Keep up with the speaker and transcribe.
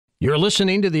You're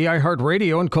listening to the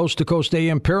iHeartRadio and Coast to Coast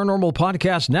AM Paranormal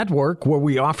Podcast Network, where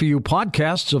we offer you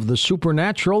podcasts of the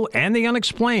supernatural and the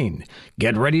unexplained.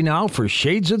 Get ready now for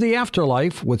Shades of the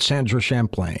Afterlife with Sandra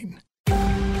Champlain.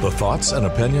 The thoughts and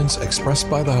opinions expressed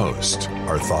by the host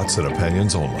are thoughts and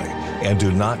opinions only and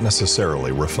do not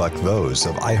necessarily reflect those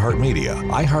of iHeartMedia,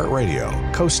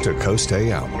 iHeartRadio, Coast to Coast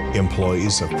AM,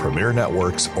 employees of Premier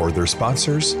Networks, or their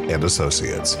sponsors and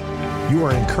associates. You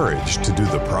are encouraged to do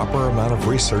the proper amount of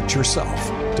research yourself,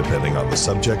 depending on the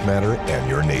subject matter and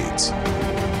your needs.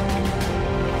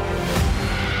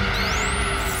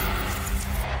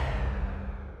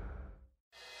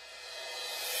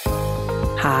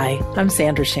 Hi, I'm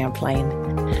Sandra Champlain.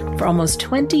 For almost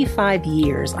 25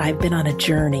 years, I've been on a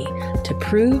journey to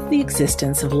prove the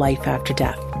existence of life after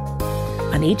death.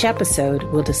 On each episode,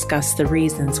 we'll discuss the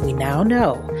reasons we now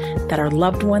know that our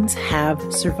loved ones have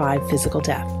survived physical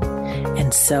death.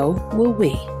 And so will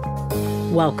we.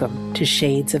 Welcome to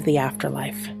Shades of the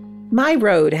Afterlife. My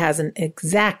road hasn't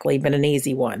exactly been an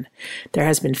easy one. There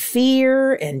has been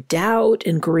fear and doubt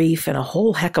and grief and a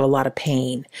whole heck of a lot of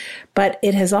pain. But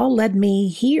it has all led me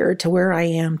here to where I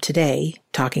am today,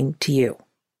 talking to you.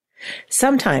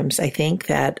 Sometimes I think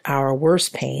that our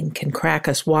worst pain can crack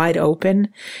us wide open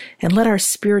and let our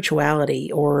spirituality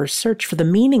or search for the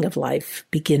meaning of life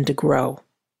begin to grow.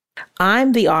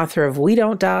 I'm the author of We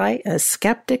Don't Die, A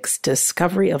Skeptic's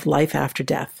Discovery of Life After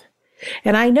Death.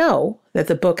 And I know that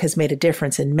the book has made a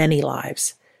difference in many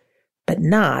lives, but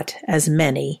not as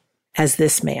many as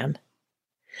this man.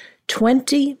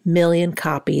 20 million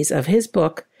copies of his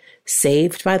book,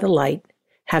 Saved by the Light,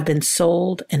 have been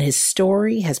sold, and his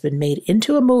story has been made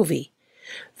into a movie,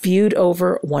 viewed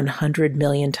over 100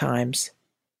 million times.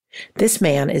 This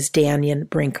man is Dannion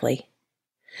Brinkley.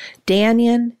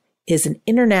 Dannion is an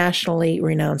internationally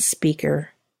renowned speaker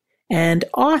and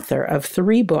author of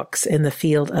 3 books in the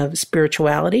field of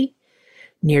spirituality,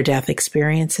 near-death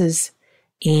experiences,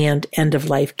 and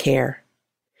end-of-life care.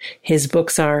 His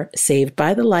books are Saved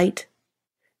by the Light,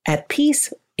 At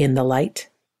Peace in the Light,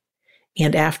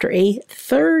 and after a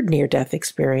 3rd near-death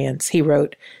experience, he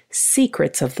wrote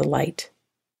Secrets of the Light.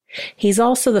 He's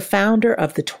also the founder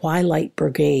of the Twilight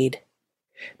Brigade,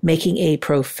 making a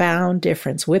profound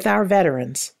difference with our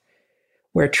veterans,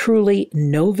 where truly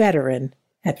no veteran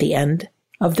at the end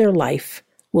of their life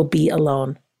will be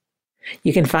alone.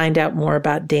 You can find out more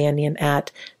about Dannion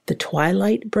at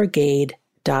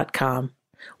thetwilightbrigade.com.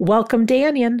 Welcome,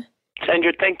 Dannion.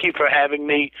 Sandra, thank you for having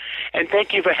me, and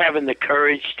thank you for having the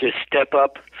courage to step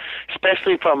up,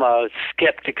 especially from a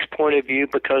skeptic's point of view,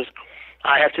 because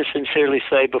I have to sincerely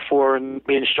say, before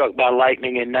being struck by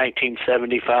lightning in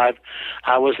 1975,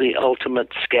 I was the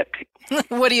ultimate skeptic.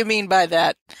 What do you mean by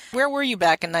that? Where were you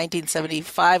back in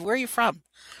 1975? Where are you from?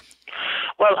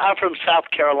 Well, I'm from South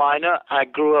Carolina. I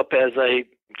grew up as a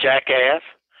jackass,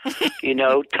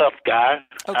 tough guy.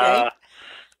 Okay.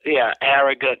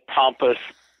 Arrogant, pompous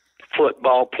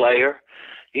football player.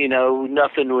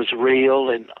 Nothing was real,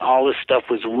 and all this stuff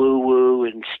was woo-woo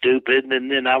and stupid.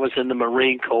 And then I was in the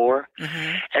Marine Corps.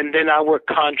 Mm-hmm. And then I worked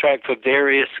contract for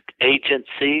various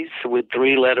agencies with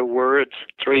 3-letter words,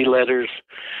 3 letters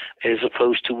as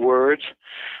opposed to words.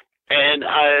 And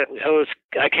I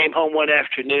came home one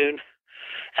afternoon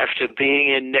after being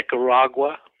in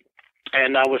Nicaragua,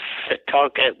 and I was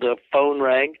the phone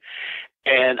rang,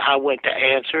 and I went to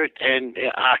answer it, and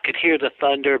I could hear the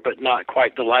thunder, but not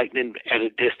quite the lightning at a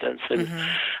distance. And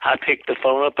I picked the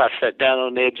phone up. I sat down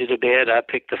on the edge of the bed. I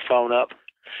picked the phone up.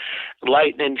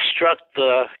 Lightning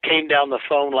came down the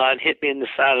phone line, hit me in the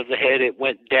side of the head. It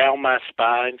went down my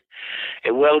spine.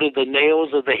 It welded the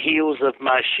nails of the heels of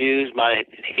my shoes. My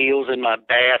heels and my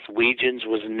bath Weegens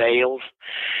was nails.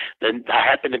 Then I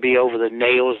happened to be over the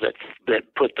nails that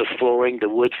put the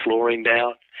wood flooring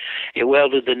down. It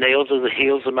welded the nails of the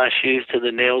heels of my shoes to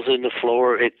the nails in the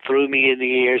floor. It threw me in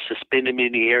the air, suspended me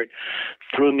in the air,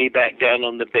 threw me back down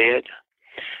on the bed.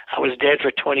 I was dead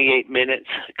for 28 minutes,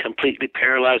 completely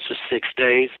paralyzed for 6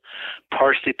 days,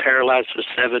 partially paralyzed for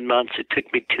 7 months. It took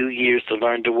me 2 years to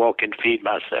learn to walk and feed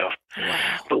myself.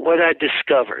 Wow. But what I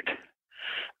discovered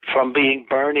from being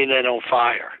burning and on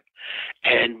fire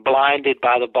and blinded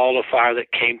by the ball of fire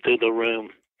that came through the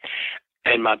room,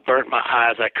 and burnt my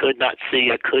eyes, I could not see,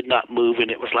 I could not move,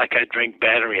 and it was like I drank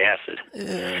battery acid.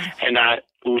 And I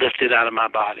lifted out of my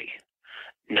body.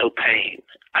 No pain.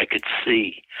 I could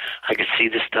see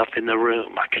the stuff in the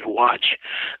room. I could watch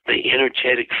the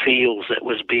energetic fields that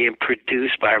was being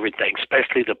produced by everything,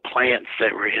 especially the plants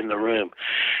that were in the room,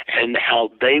 and how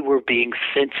they were being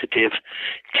sensitive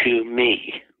to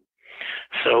me.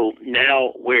 So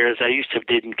now, whereas I used to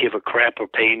didn't give a crap or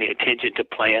pay any attention to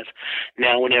plants,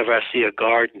 now whenever I see a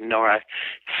garden or I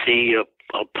see a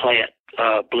plant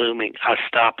blooming, I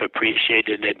stop, appreciate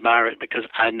it, and admire it, because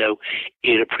I know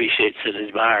it appreciates and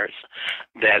admires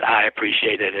that I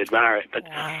appreciate and admire it. But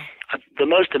wow. The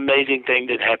most amazing thing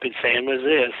that happened, Sam, was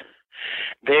this.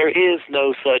 There is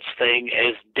no such thing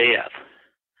as death.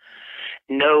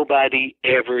 Nobody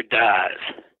ever dies.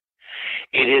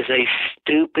 It is a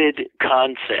stupid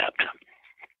concept.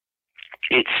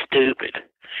 It's stupid.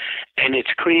 And it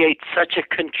creates such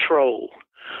a control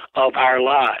of our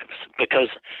lives, because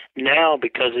now,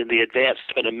 because of the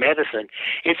advancement of medicine,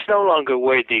 it's no longer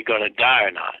whether you're going to die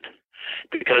or not.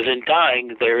 Because in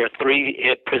dying, there are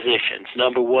three positions.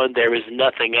 Number one, there is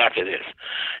nothing after this.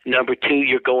 Number two,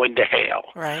 you're going to hell.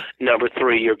 Right. Number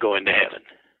three, you're going to heaven.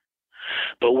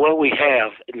 But what we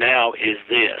have now is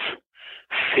this: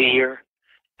 fear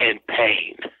and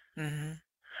pain. Mm-hmm.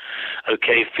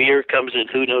 Okay, fear comes in,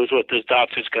 who knows what the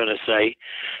doctor's going to say,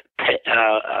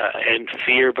 and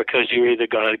fear because you're either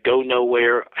going to go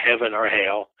nowhere, heaven or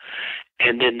hell,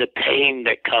 and then the pain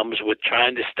that comes with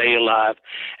trying to stay alive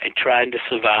and trying to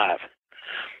survive.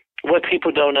 What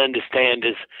people don't understand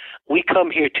is we come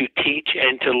here to teach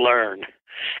and to learn,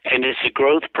 and it's a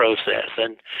growth process.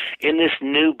 And in this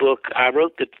new book, I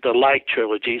wrote the Light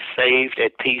Trilogy, Saved,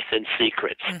 At Peace, and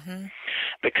Secrets,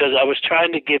 because I was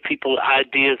trying to give people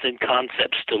ideas and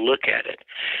concepts to look at it.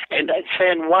 And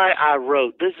saying why I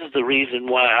wrote, this is the reason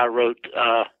why I wrote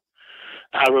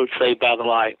Saved by the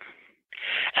Light.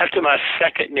 After my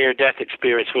second near-death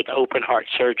experience with open heart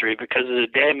surgery, because of the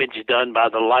damage done by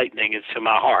the lightning into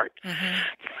my heart,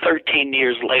 13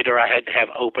 years later I had to have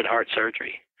open heart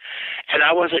surgery. And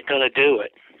I wasn't going to do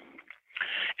it.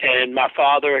 And my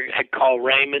father had called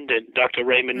Raymond, and Dr.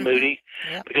 Raymond Moody,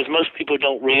 because most people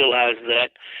don't realize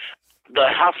that the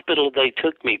hospital they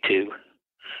took me to,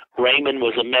 Raymond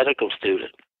was a medical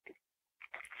student.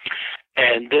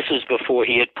 And this is before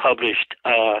he had published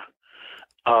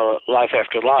Life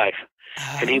After Life.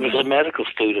 And he was a medical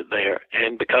student there.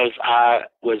 And because I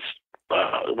was,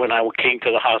 when I came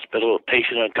to the hospital,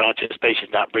 patient unconscious,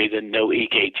 patient not breathing, no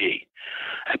EKG.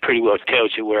 That pretty well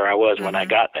tells you where I was when I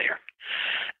got there.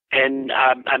 And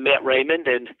I met Raymond,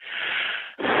 and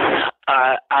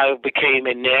I became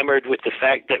enamored with the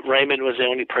fact that Raymond was the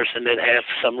only person that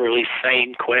asked some really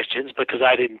sane questions, because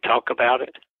I didn't talk about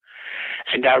it.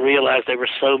 And I realized there were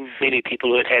so many people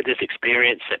who had this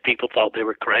experience that people thought they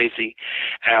were crazy,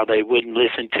 how they wouldn't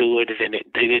listen to it, and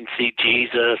they didn't see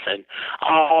Jesus, and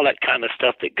all that kind of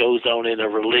stuff that goes on in a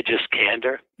religious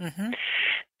candor.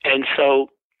 And so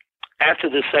after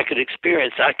the second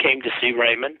experience, I came to see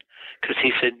Raymond, because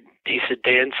he said,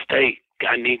 Dan, stay.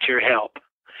 I need your help.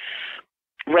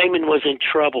 Raymond was in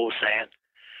trouble, Sam.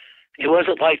 It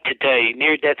wasn't like today.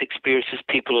 Near-death experiences,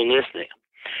 people are listening.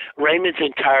 Raymond's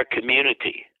entire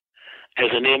community,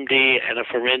 as an MD and a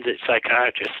forensic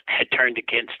psychiatrist, had turned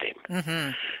against him.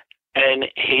 And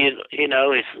he,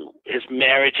 his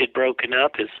marriage had broken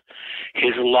up.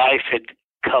 His life had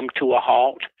come to a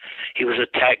halt. He was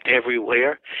attacked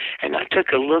everywhere. And I took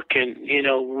a look, and,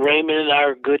 Raymond and I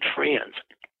are good friends.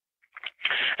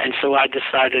 And so I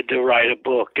decided to write a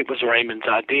book. It was Raymond's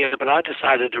idea, but I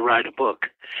decided to write a book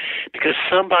because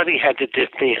somebody had to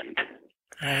defend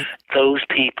those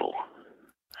people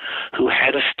who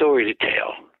had a story to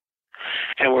tell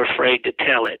and were afraid to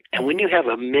tell it. And when you have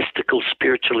a mystical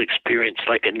spiritual experience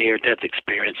like a near-death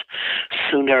experience,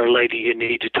 sooner or later you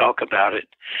need to talk about it.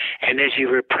 And as you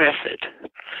repress it,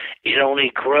 it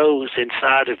only grows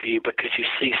inside of you because you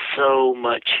see so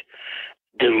much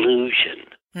delusion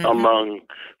among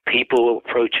people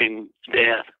approaching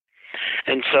death.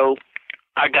 And so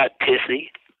I got pissy,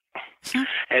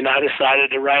 and I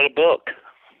decided to write a book.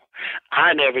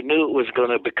 I never knew it was going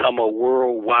to become a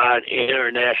worldwide,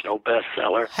 international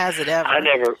bestseller. Has it ever? I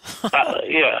never,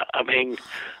 and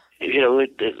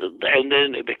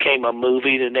then it became a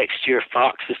movie the next year.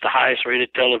 Fox is the highest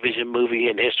rated television movie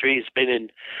in history. It's been in,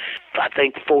 I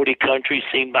think, 40 countries,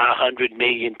 seen by 100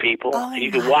 million people. Oh,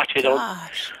 you can watch it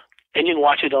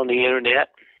on the internet.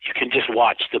 You can just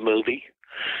watch the movie.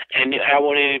 And I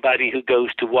want anybody who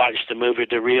goes to watch the movie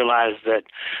to realize that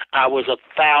I was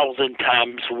 1,000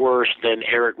 times worse than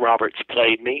Eric Roberts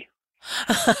played me.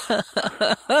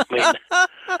 I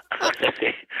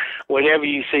mean, whatever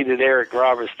you see that Eric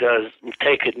Roberts does,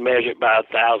 take it and measure it by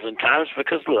 1,000 times,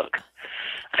 because look,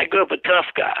 I grew up a tough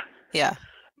guy. Yeah.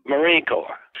 Marine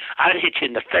Corps. I'd hit you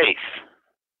in the face.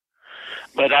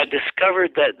 But I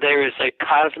discovered that there is a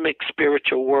cosmic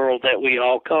spiritual world that we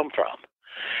all come from.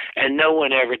 and no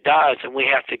one ever dies, and we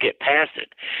have to get past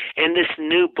it. In this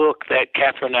new book that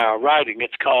Catherine and I are writing,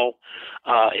 it's called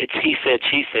it's He Said,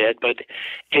 She Said, but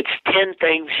it's 10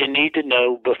 things you need to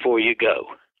know before you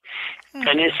go.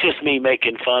 And it's just me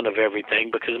making fun of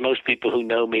everything, because most people who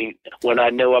know me, when I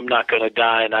know I'm not going to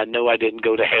die and I know I didn't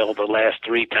go to hell the last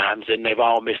 3 times, and they've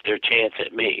all missed their chance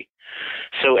at me.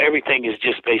 So everything is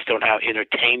just based on how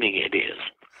entertaining it is.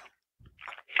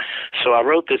 So I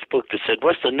wrote this book that said,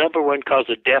 what's the number one cause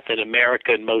of death in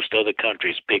America and most other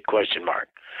countries? Big question mark.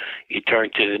 You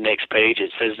turn to the next page,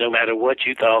 it says no matter what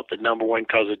you thought, the number one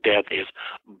cause of death is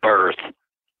birth.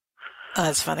 Oh,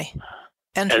 that's funny.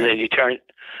 And then you turn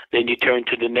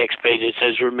to the next page, it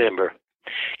says, remember,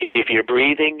 if you're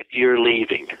breathing, you're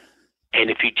leaving. And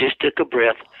if you just took a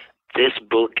breath, this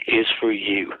book is for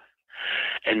you.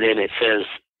 And then it says,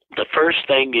 the first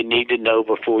thing you need to know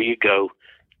before you go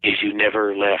is you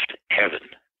never left heaven.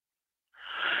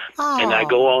 Aww. And I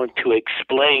go on to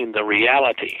explain the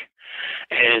reality.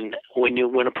 And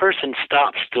when a person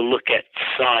stops to look at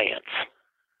science,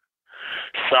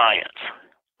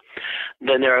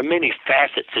 then there are many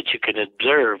facets that you can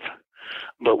observe.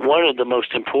 But one of the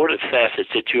most important facets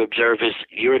that you observe is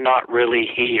you're not really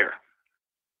here.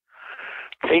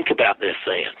 Think about this,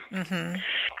 Sam. Mm-hmm.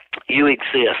 You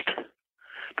exist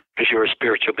because you're a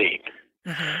spiritual being.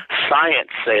 Mm-hmm. Science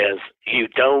says you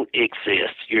don't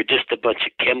exist. You're just a bunch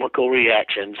of chemical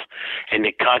reactions, and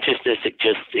the consciousness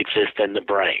just exists in the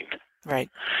brain. Right.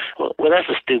 Well, that's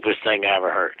the stupidest thing I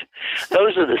ever heard.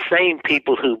 Those are the same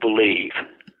people who believe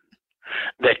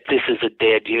that this is a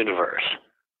dead universe.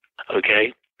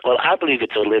 Okay? Well, I believe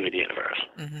it's a living universe.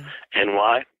 Mm-hmm. And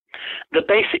why? The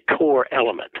basic core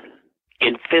element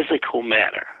in physical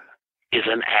matter is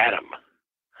an atom.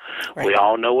 Right. We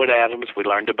all know what atoms. We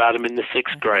learned about them in the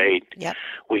 6th grade. Yep.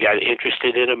 We got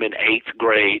interested in them in 8th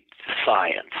grade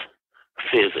science,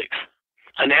 physics.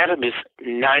 An atom is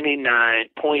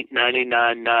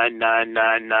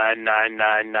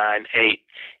 99.999999998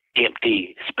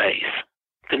 empty space.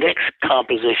 The next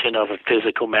composition of a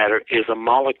physical matter is a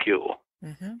molecule.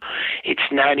 Mm-hmm. It's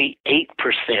 98%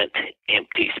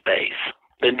 empty space.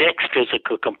 The next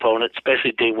physical component,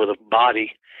 especially dealing with a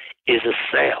body, is a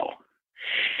cell.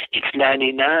 It's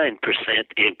 99%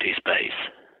 empty space.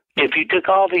 If you took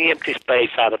all the empty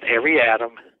space out of every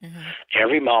atom, Mm-hmm.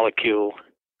 every molecule,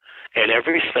 and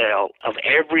every cell of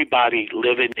everybody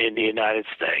living in the United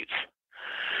States,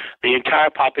 the entire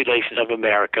population of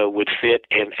America would fit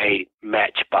in a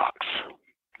matchbox.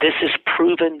 This is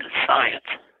proven science.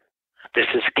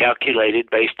 This is calculated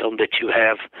based on that you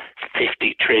have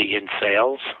 50 trillion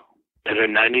cells that are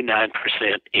 99%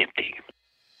 empty.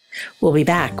 We'll be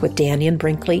back with Dannion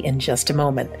Brinkley in just a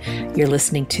moment. You're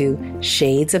listening to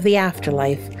Shades of the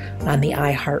Afterlife on the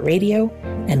iHeartRadio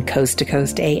and Coast to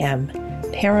Coast AM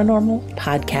Paranormal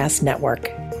Podcast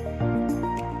Network.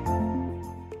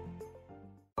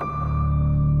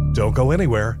 Don't go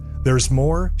anywhere. There's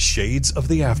more Shades of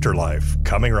the Afterlife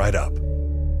coming right up.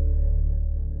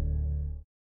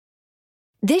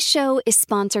 This show is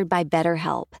sponsored by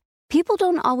BetterHelp. People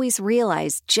don't always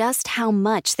realize just how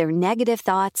much their negative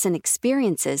thoughts and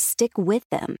experiences stick with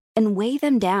them and weigh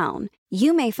them down.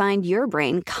 You may find your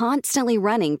brain constantly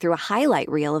running through a highlight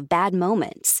reel of bad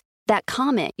moments. That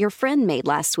comment your friend made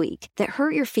last week that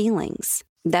hurt your feelings.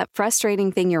 That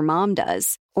frustrating thing your mom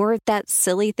does. Or that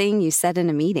silly thing you said in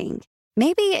a meeting.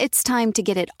 Maybe it's time to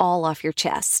get it all off your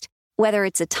chest. Whether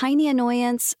it's a tiny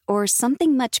annoyance or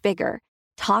something much bigger,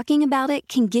 talking about it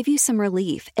can give you some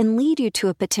relief and lead you to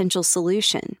a potential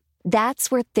solution. That's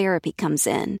where therapy comes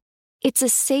in. It's a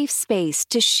safe space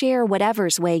to share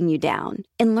whatever's weighing you down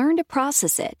and learn to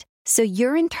process it so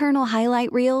your internal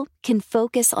highlight reel can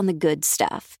focus on the good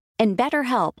stuff. And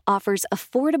BetterHelp offers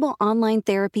affordable online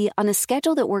therapy on a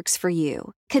schedule that works for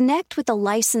you. Connect with a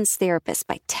licensed therapist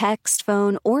by text,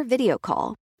 phone, or video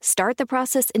call. Start the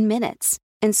process in minutes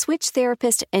and switch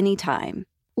therapist anytime.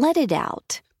 Let it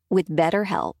out with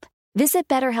BetterHelp. Visit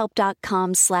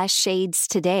BetterHelp.com/shades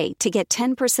today to get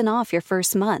 10% off your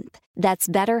first month. That's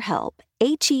BetterHelp,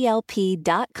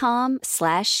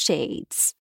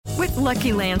 HELP.com/shades. With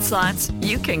Lucky Land Slots,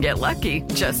 you can get lucky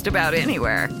just about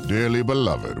anywhere. Dearly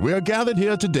beloved, we are gathered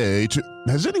here today to...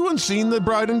 Has anyone seen the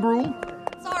bride and groom?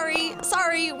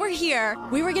 Sorry, we're here.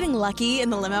 We were getting lucky in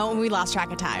the limo and we lost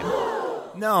track of time.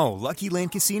 No, Lucky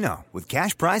Land Casino, with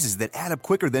cash prizes that add up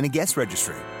quicker than a guest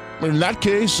registry. In that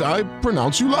case, I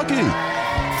pronounce you lucky.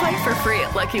 Play for free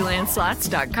at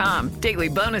LuckyLandSlots.com. Daily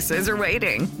bonuses are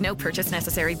waiting. No purchase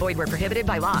necessary. Void where prohibited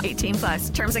by law.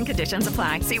 18+. Terms and conditions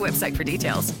apply. See website for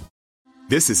details.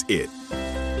 This is it.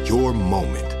 Your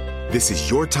moment. This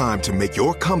is your time to make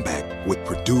your comeback with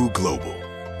Purdue Global.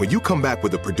 When you come back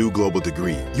with a Purdue Global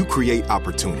degree, you create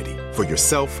opportunity for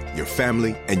yourself, your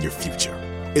family, and your future.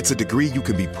 It's a degree you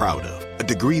can be proud of, a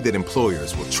degree that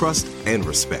employers will trust and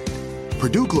respect.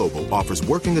 Purdue Global offers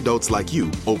working adults like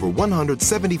you over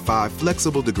 175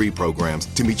 flexible degree programs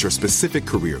to meet your specific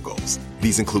career goals.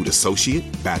 These include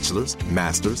associate, bachelor's,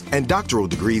 master's, and doctoral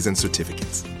degrees and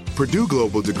certificates. Purdue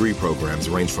Global degree programs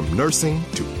range from nursing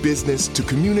to business to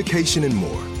communication and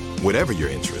more. Whatever your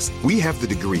interest, we have the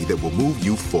degree that will move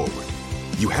you forward.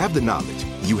 You have the knowledge,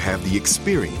 you have the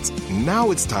experience. Now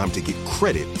it's time to get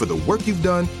credit for the work you've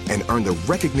done and earn the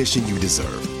recognition you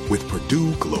deserve with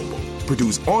Purdue Global,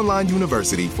 Purdue's online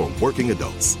university for working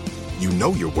adults. You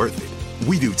know you're worth it.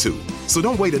 We do too. So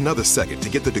don't wait another second to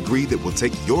get the degree that will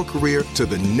take your career to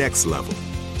the next level.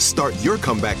 Start your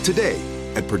comeback today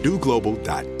at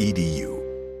purdueglobal.edu.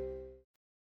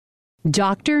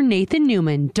 Dr. Nathan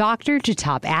Newman, doctor to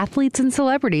top athletes and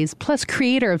celebrities, plus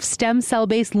creator of stem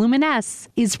cell-based Luminesce,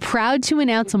 is proud to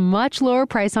announce a much lower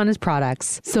price on his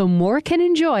products, so more can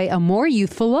enjoy a more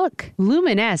youthful look.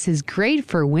 Luminesce is great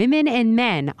for women and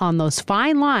men on those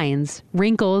fine lines,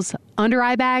 wrinkles,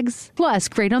 under-eye bags, plus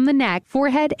great on the neck,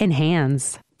 forehead, and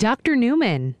hands. Dr.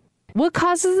 Newman, what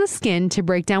causes the skin to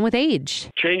break down with age?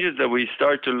 Changes that we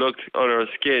start to look on our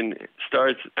skin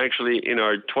starts actually in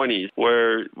our 20s,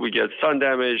 where we get sun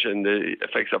damage and the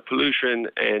effects of pollution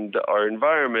and our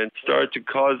environment start to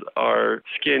cause our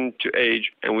skin to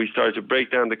age, and we start to break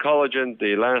down the collagen, the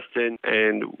elastin,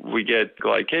 and we get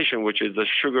glycation, which is the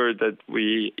sugar that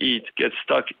we eat, gets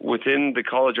stuck within the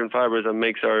collagen fibers and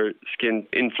makes our skin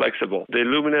inflexible. The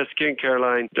Luminesce skincare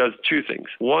line does two things.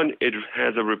 One, it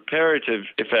has a reparative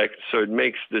effect, so it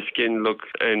makes the skin look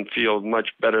and feel much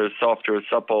better, softer,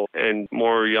 supple, and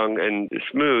more young and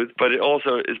smooth, but it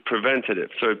also is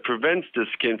preventative. So it prevents the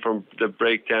skin from the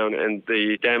breakdown and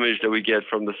the damage that we get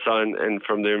from the sun and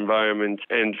from the environment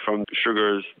and from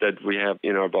sugars that we have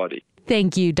in our body.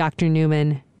 Thank you, Dr.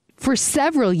 Newman. For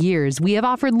several years, we have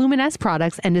offered Luminesce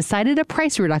products and decided a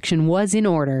price reduction was in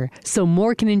order, so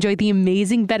more can enjoy the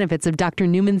amazing benefits of Dr.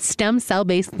 Newman's stem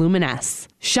cell-based Luminesce.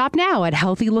 Shop now at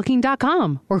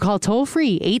healthylooking.com or call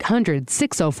toll-free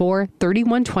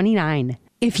 800-604-3129.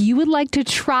 If you would like to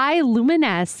try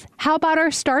Luminesce, how about our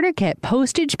starter kit,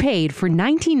 postage paid, for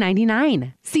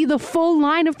 $19.99? See the full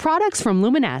line of products from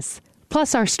Luminesce,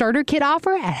 plus our starter kit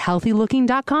offer at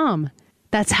healthylooking.com.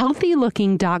 That's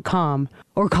healthylooking.com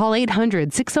or call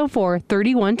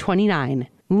 800-604-3129.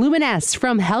 Luminesce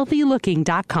from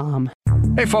healthylooking.com.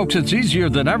 Hey folks, it's easier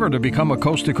than ever to become a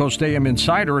Coast to Coast AM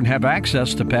insider and have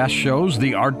access to past shows,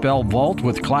 the Art Bell Vault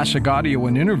with classic audio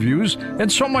and interviews,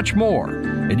 and so much more.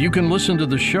 And you can listen to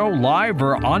the show live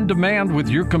or on demand with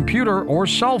your computer or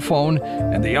cell phone,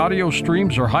 and the audio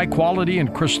streams are high quality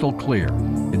and crystal clear.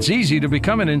 It's easy to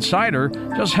become an insider.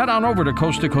 Just head on over to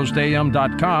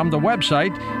coasttocoastam.com, the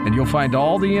website, and you'll find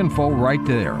all the info right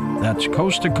there. That's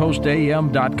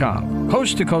coasttocoastam.com.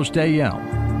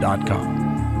 coasttocoastam.com.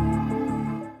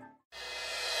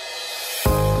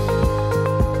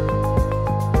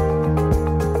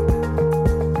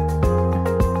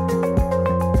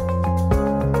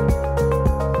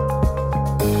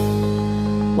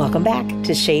 Welcome back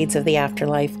to Shades of the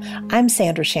Afterlife. I'm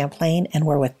Sandra Champlain, and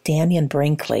we're with Dannion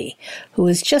Brinkley, who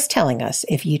is just telling us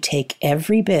if you take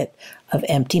every bit of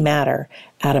empty matter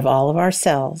out of all of our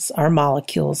cells, our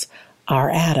molecules, our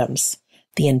atoms,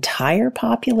 the entire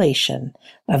population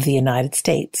of the United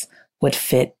States would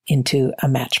fit into a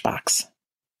matchbox.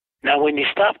 Now, when you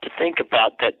stop to think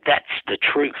about that, that's the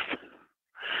truth.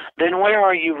 Then where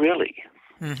are you really?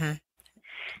 Mm-hmm.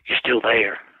 You're still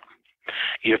there.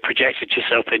 You've projected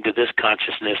yourself into this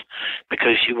consciousness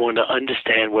because you want to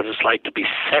understand what it's like to be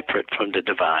separate from the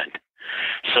divine,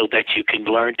 so that you can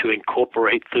learn to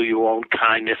incorporate through your own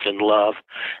kindness and love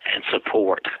and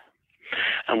support.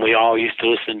 And we all used to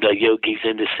listen to yogis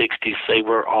in the 60s say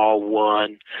we're all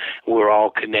one, we're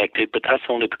all connected, but that's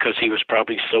only because he was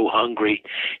probably so hungry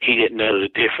he didn't know the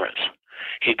difference.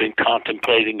 He'd been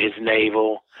contemplating his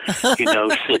navel,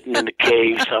 sitting in the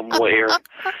cave somewhere.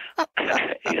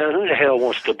 Who the hell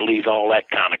wants to believe all that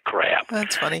kind of crap?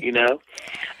 That's funny.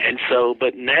 And so,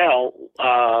 but now,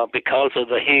 because of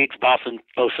the Higgs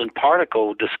boson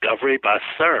particle discovery by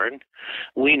CERN,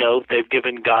 we know they've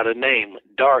given God a name,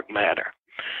 dark matter,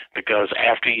 because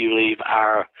after you leave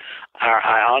our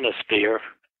ionosphere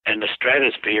and the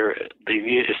stratosphere,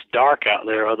 it's dark out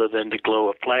there other than the glow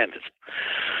of planets.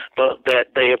 But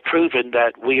that they have proven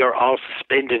that we are all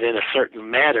suspended in a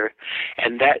certain matter,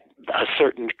 and that a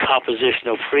certain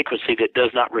compositional frequency that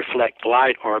does not reflect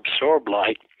light or absorb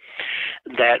light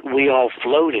that we all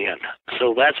float in.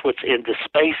 So that's what's in the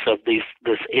space of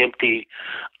this empty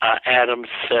atoms,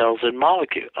 cells, and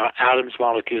atoms,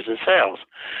 molecules, and cells.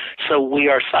 So we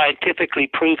are scientifically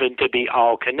proven to be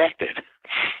all connected.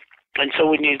 And so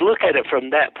when you look at it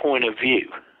from that point of view,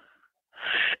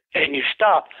 and you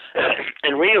stop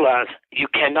and realize you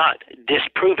cannot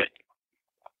disprove it.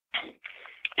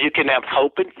 You can have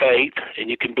hope and faith, and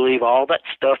you can believe all that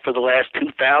stuff for the last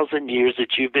 2,000 years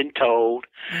that you've been told,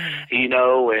 you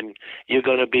know, and you're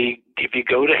going to be, if you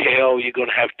go to hell, you're going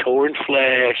to have torn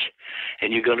flesh,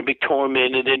 and you're going to be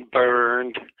tormented and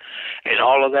burned, and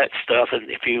all of that stuff. And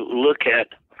if you look at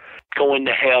going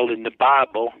to hell in the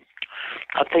Bible,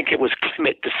 I think it was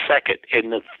Clement II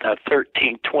in the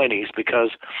 1320s,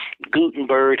 because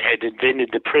Gutenberg had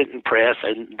invented the printing press,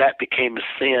 and that became a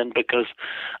sin because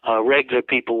regular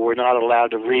people were not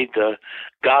allowed to read the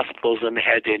Gospels, and they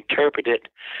had to interpret it.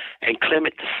 And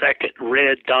Clement II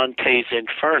read Dante's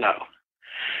Inferno.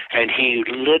 And he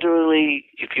literally,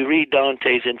 if you read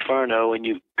Dante's Inferno and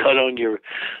you cut on your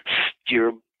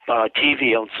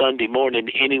TV on Sunday morning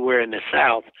anywhere in the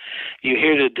South, you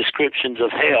hear the descriptions of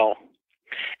hell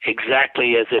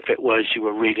exactly as if it was you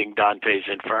were reading Dante's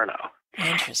Inferno.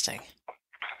 Interesting.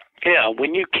 Yeah,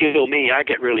 when you kill me, I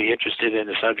get really interested in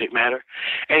the subject matter.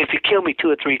 And if you kill me 2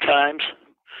 or 3 times,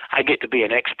 I get to be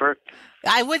an expert.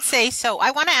 I would say so.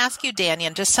 I want to ask you,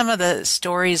 Daniel, just some of the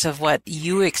stories of what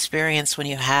you experienced when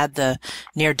you had the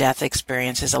near-death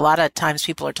experiences. A lot of times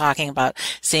people are talking about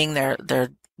seeing their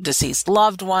deceased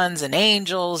loved ones and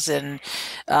angels and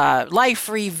life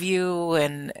review.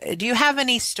 And do you have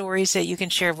any stories that you can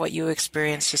share of what you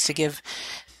experienced, just to give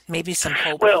maybe some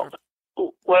hope? Well,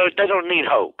 they don't need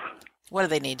hope. What do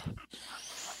they need?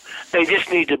 They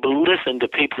just need to listen to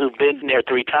people who've been there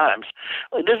 3 times.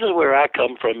 This is where I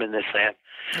come from in this sense.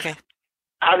 Okay.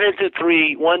 I've been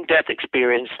through 1 death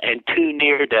experience and 2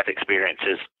 near-death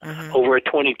experiences over a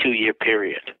 22-year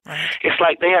period. Right. It's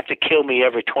like they have to kill me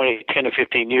every 10 or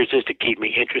 15 years just to keep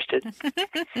me interested.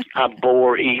 I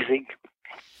bore easy.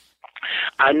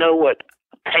 I know what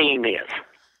pain is.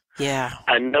 Yeah.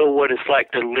 I know what it's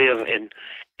like to live and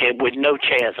with no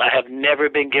chance. I have never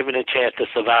been given a chance to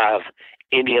survive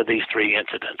any of these 3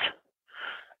 incidents.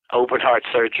 Open heart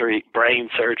surgery, brain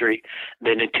surgery.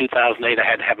 Then in 2008, I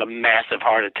had to have a massive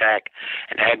heart attack,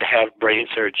 and I had to have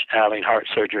heart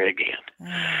surgery again.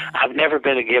 I've never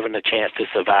been given a chance to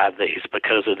survive these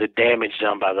because of the damage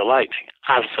done by the lightning.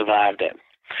 I've survived it.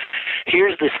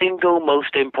 Here's the single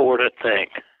most important thing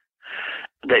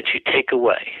that you take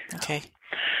away. Okay.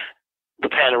 The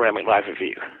panoramic life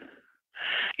review.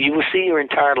 You will see your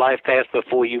entire life pass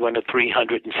before you in a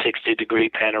 360-degree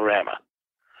panorama.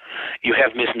 You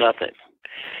have missed nothing.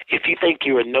 If you think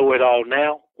you're a know-it-all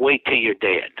now, wait till you're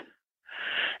dead.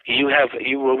 You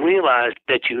will realize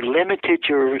that you limited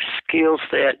your skill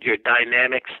set, your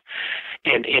dynamics,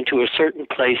 and into a certain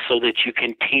place so that you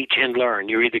can teach and learn.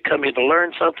 You're either come here to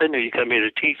learn something or you come here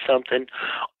to teach something,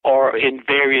 or in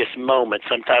various moments.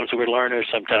 Sometimes we're learners,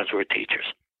 sometimes we're teachers.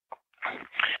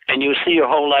 And you'll see your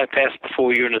whole life pass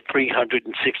before you in a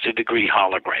 360-degree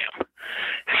hologram.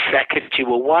 Second, you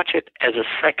will watch it as a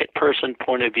second-person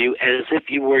point of view, as if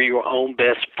you were your own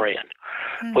best friend.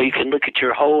 Where you can look at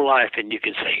your whole life and you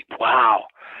can say, wow,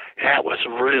 that was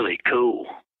really cool.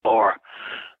 Or,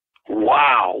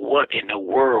 wow, what in the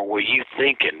world were you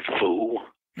thinking, fool?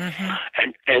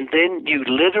 And then you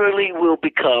literally will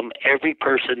become every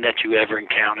person that you ever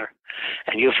encounter.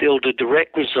 And you'll feel the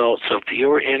direct results of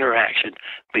your interaction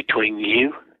between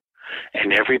you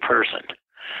and every person.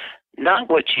 Not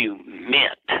what you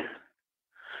meant,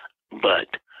 but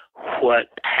what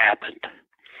happened.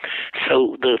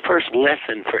 So the first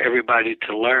lesson for everybody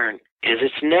to learn is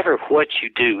it's never what you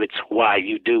do, it's why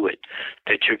you do it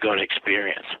that you're going to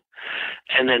experience.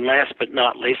 And then last but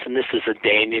not least, and this is a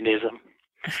Danielism,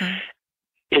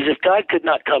 is if God could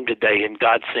not come today and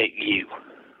God sent you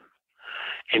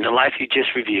in the life you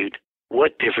just reviewed,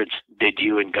 what difference did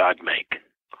you and God make?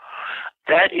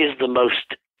 That is the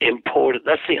most important.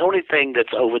 That's the only thing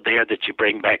that's over there that you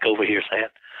bring back over here, Sam.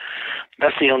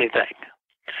 That's the only thing.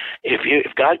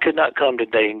 If God could not come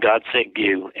today and God sent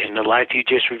you in the life you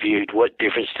just reviewed, what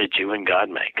difference did you and God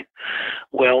make?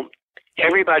 Well,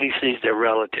 everybody sees their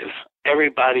relatives.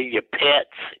 Everybody, your pets,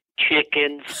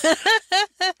 chickens,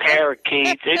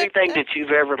 parakeets, anything that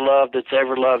you've ever loved that's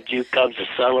ever loved you comes to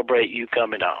celebrate you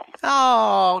coming home.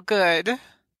 Oh, good.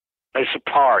 It's a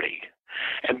party.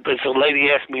 And so a lady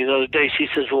asked me the other day, she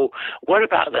says, well, what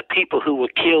about the people who were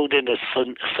killed in the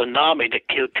tsunami that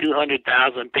killed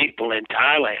 200,000 people in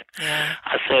Thailand? Yeah.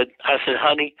 I said,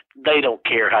 honey, they don't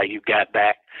care how you got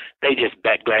back. They just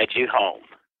glad you home.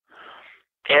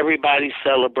 Everybody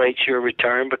celebrates your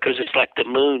return because it's like the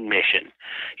moon mission.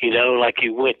 You know, like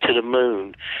you went to the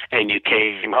moon and you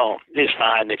came home. It's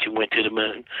fine that you went to the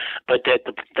moon, but that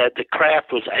the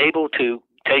craft was able to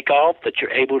take off, that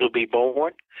you're able to be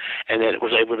born, and that it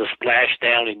was able to splash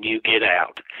down and you get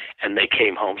out, and they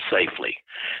came home safely.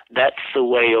 That's the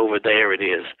way over there it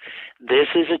is. This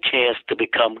is a chance to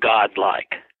become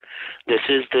godlike. This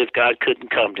is the if God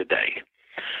couldn't come today.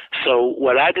 So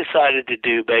what I decided to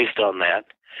do based on that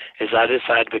is I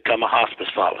decided to become a hospice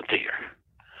volunteer.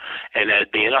 And as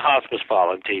being a hospice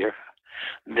volunteer,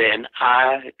 then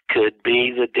I could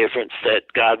be the difference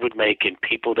that God would make in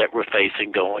people that were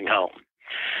facing going home.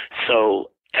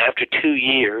 So after 2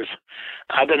 years,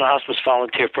 I've been a hospice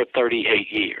volunteer for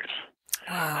 38 years.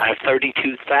 Wow. I have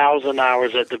 32,000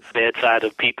 hours at the bedside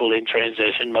of people in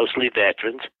transition, mostly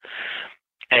veterans.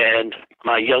 And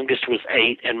my youngest was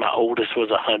 8 and my oldest was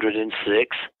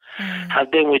 106.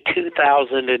 I've been with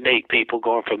 2,008 people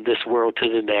going from this world to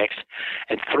the next,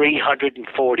 and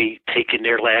 340 taking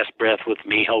their last breath with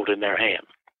me holding their hand.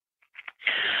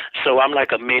 So I'm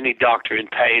like a mini doctor in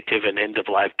palliative and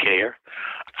end-of-life care.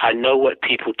 I know what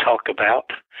people talk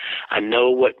about. I know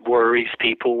what worries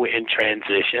people in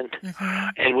transition.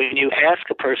 And when you ask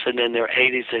a person in their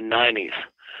 80s and 90s,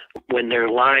 when they're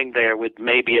lying there with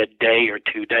maybe a day or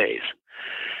 2 days,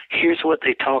 here's what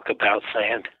they talk about,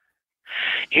 Sand.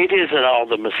 It isn't all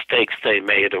the mistakes they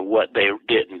made or what they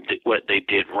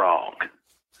did wrong.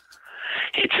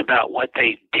 It's about what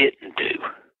they didn't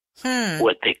do,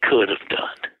 what they could have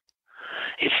done.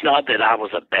 It's not that I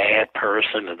was a bad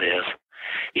person or this.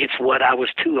 It's what I was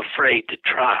too afraid to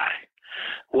try,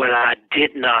 what I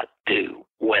did not do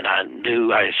when I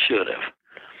knew I should have.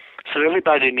 So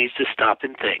everybody needs to stop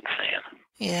and think, Sam.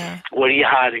 Yeah. What are you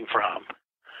hiding from?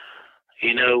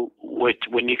 You know,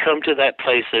 when you come to that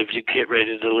place of you get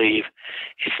ready to leave,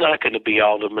 it's not going to be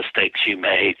all the mistakes you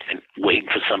made and waiting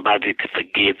for somebody to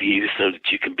forgive you so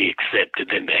that you can be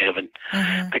accepted into heaven,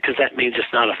 because that means it's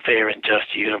not a fair and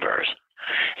just universe.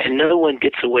 And no one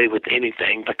gets away with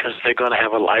anything because they're going to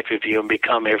have a life review and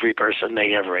become every person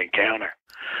they ever encounter.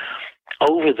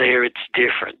 Over there, it's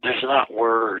different. There's not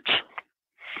words.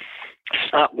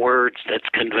 It's not words that's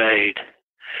conveyed.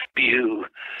 You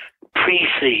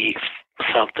perceive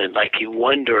something, like you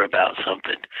wonder about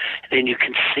something, and then you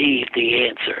conceive the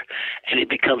answer, and it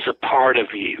becomes a part of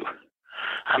you.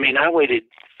 I mean, I waited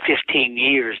 15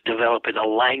 years developing a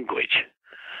language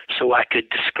so I could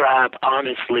describe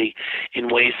honestly in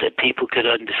ways that people could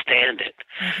understand it.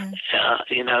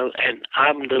 You know, and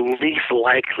I'm the least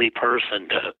likely person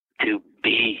to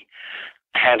be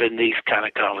having these kind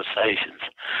of conversations.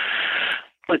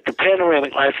 But the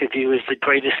panoramic life review is the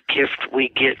greatest gift we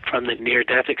get from the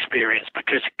near-death experience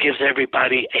because it gives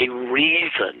everybody a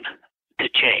reason to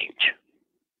change,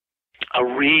 a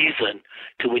reason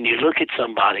to, when you look at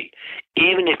somebody,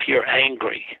 even if you're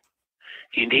angry,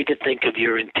 you need to think of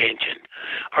your intention.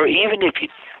 Or even if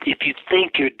you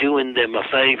think you're doing them a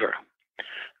favor,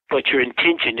 but your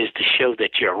intention is to show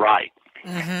that you're right.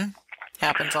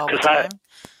 Happens all the time.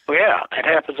 Yeah, it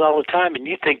happens all the time, and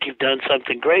you think you've done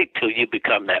something great till you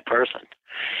become that person.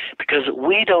 Because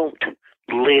we don't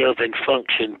live and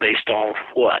function based on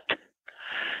what.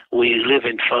 We live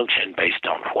and function based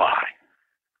on why.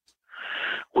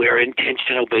 We're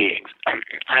intentional beings.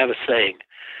 I have a saying,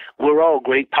 we're all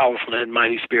great, powerful, and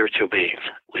mighty spiritual beings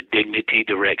with dignity,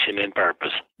 direction, and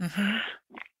purpose.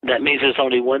 That means there's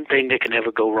only one thing that can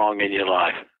ever go wrong in your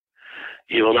life.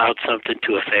 You allowed something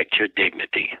to affect your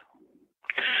dignity.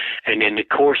 And in the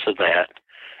course of that,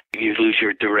 you lose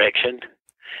your direction,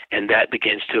 and that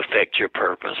begins to affect your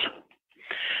purpose.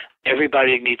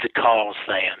 Everybody needs a call,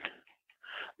 Sand.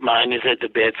 Mine is at the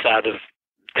bedside of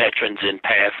veterans in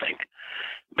passing,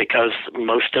 because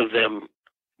most of them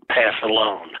pass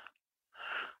alone,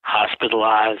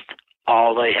 hospitalized.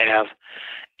 All they have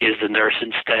is the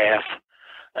nursing staff,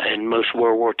 and most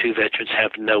World War II veterans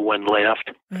have no one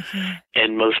left.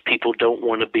 And most people don't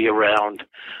want to be around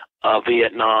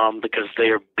Vietnam because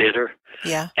they're bitter.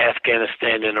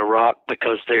 Afghanistan and Iraq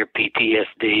because they're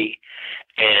PTSD,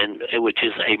 and which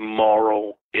is a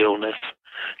moral illness,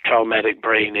 traumatic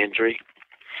brain injury.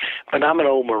 But I'm an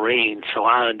old Marine, so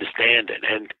I understand it.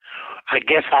 And I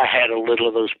guess I had a little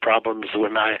of those problems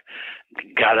when I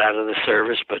got out of the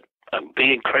service, but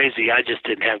being crazy, I just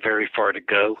didn't have very far to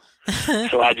go.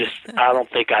 So I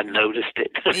don't think I noticed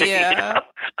it.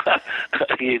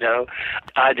 You know,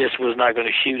 I just was not going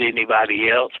to shoot anybody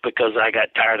else because I got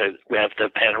tired of, after the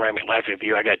panoramic life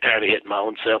review, I got tired of hitting my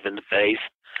own self in the face.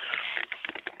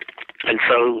 And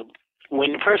so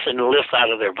when a person lifts out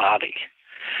of their body,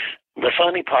 the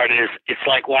funny part is it's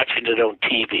like watching it on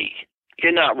TV.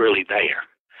 you're not really there.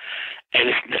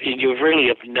 And you're really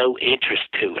of no interest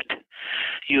to it.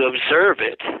 You observe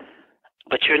it,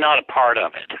 but you're not a part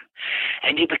of it.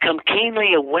 And you become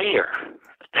keenly aware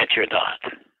that you're not.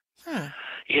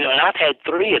 You know, and I've had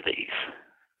 3 of these.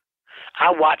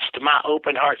 I watched my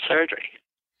open heart surgery.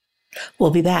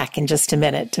 We'll be back in just a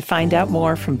minute to find out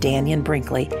more from Dannion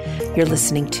Brinkley. You're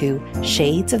listening to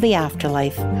Shades of the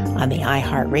Afterlife on the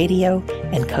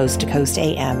iHeartRadio and Coast to Coast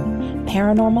AM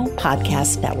Paranormal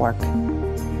Podcast Network.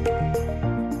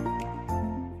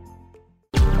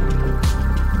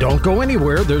 Don't go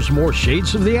anywhere. There's more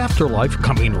Shades of the Afterlife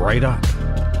coming right up.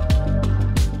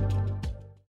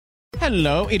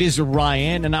 Hello, it is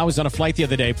Ryan, and I was on a flight the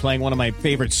other day playing one of my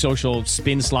favorite social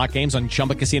spin slot games on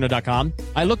ChumbaCasino.com.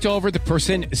 I looked over at the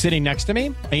person sitting next to me,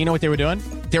 and you know what they were doing?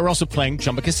 They were also playing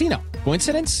Chumba Casino.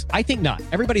 Coincidence? I think not.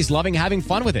 Everybody's loving having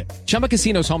fun with it. Chumba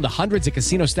Casino is home to hundreds of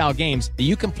casino-style games that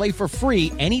you can play for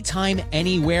free anytime,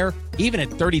 anywhere, even at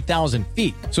 30,000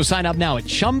 feet. So sign up now at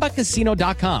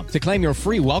ChumbaCasino.com to claim your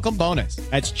free welcome bonus.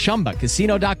 That's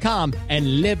ChumbaCasino.com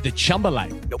and live the Chumba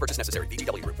life. No purchase necessary.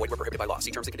 VGW. Void where prohibited by law.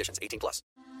 See terms and conditions. 18+.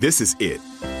 This is it.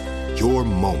 Your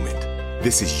moment.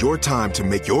 This is your time to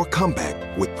make your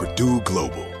comeback with Purdue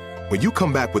Global. When you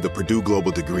come back with a Purdue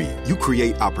Global degree, you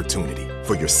create opportunity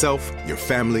for yourself, your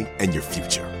family, and your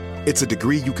future. It's a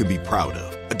degree you can be proud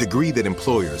of, a degree that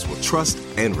employers will trust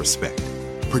and respect.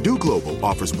 Purdue Global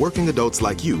offers working adults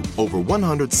like you over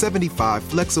 175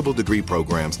 flexible degree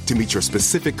programs to meet your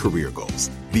specific career goals.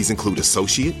 These include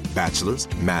associate,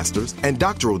 bachelor's, master's, and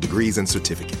doctoral degrees and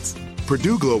certificates.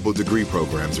 Purdue Global degree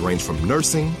programs range from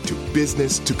nursing to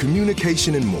business to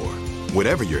communication and more.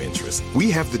 Whatever your interest, we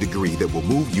have the degree that will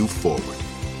move you forward.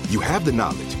 You have the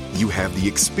knowledge, you have the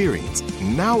experience.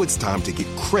 Now it's time to get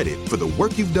credit for the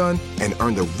work you've done and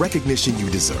earn the recognition you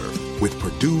deserve with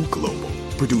Purdue Global,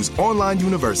 Purdue's online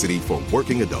university for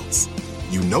working adults.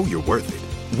 You know you're worth it.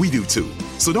 We do too.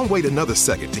 So don't wait another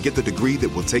second to get the degree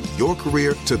that will take your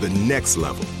career to the next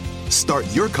level. Start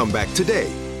your comeback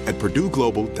today at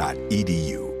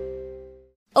purdueglobal.edu.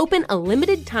 Open a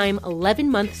limited-time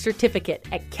 11-month certificate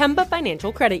at Kemba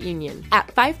Financial Credit Union. At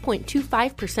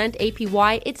 5.25%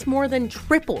 APY, it's more than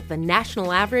triple the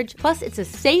national average, plus it's a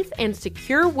safe and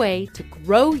secure way to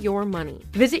grow your money.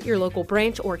 Visit your local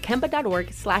branch or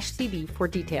kemba.org/cb for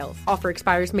details. Offer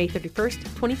expires May 31st,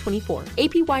 2024.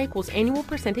 APY equals annual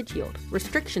percentage yield.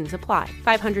 Restrictions apply.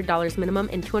 $500 minimum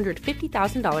and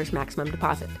 $250,000 maximum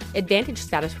deposit. Advantage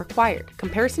status required.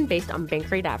 Comparison based on bank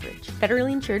rate average.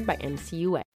 Federally insured by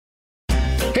NCUA.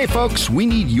 Hey folks, we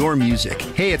need your music.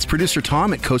 Hey, it's producer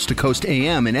Tom at Coast to Coast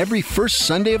AM, and every first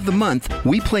Sunday of the month,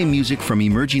 we play music from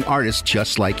emerging artists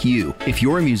just like you. If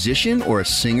you're a musician or a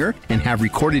singer and have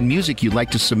recorded music you'd like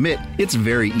to submit, it's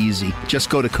very easy. Just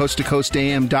go to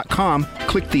coasttocoastam.com,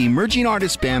 click the Emerging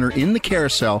Artists banner in the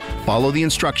carousel, follow the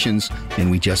instructions, and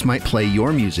we just might play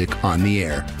your music on the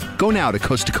air. Go now to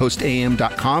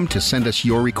coasttocoastam.com to send us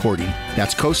your recording.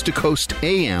 That's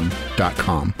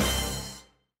coasttocoastam.com.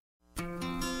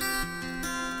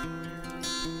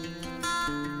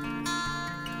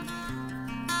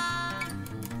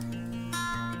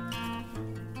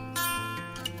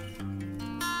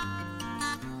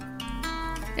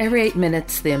 Every 8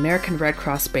 minutes, the American Red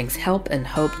Cross brings help and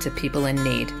hope to people in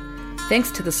need.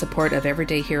 Thanks to the support of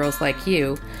everyday heroes like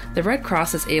you, the Red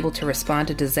Cross is able to respond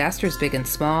to disasters big and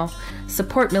small,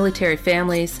 support military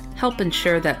families, help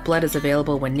ensure that blood is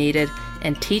available when needed,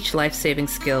 and teach life-saving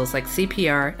skills like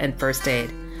CPR and first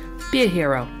aid. Be a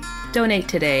hero. Donate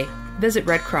today. Visit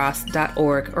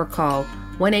redcross.org or call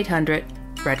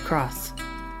 1-800-RED-CROSS.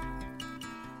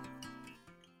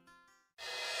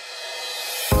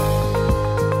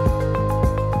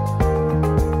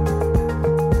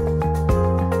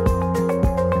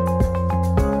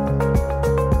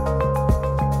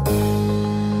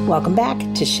 Welcome back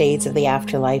to Shades of the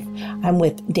Afterlife. I'm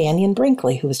with Dannion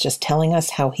Brinkley, who was just telling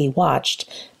us how he watched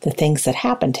the things that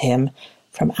happened to him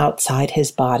from outside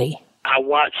his body. I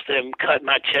watched them cut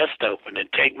my chest open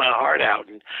and take my heart out.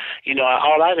 And, you know,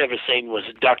 all I'd ever seen was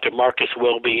Dr. Marcus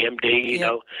Welby, MD. You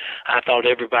know, I thought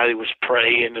everybody was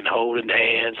praying and holding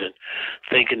hands and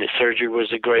thinking that surgery was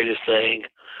the greatest thing.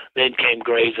 Then came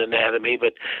Grey's Anatomy.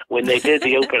 But when they did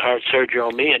the open heart surgery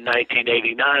on me in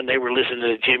 1989, they were listening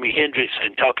to Jimi Hendrix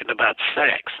and talking about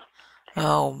sex.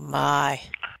 Oh, my.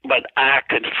 But I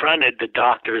confronted the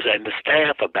doctors and the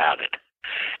staff about it.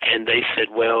 And they said,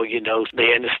 well, you know,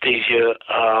 the anesthesia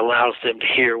allows them to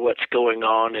hear what's going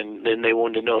on. And then they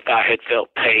wanted to know if I had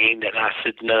felt pain. And I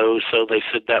said no. So they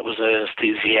said that was an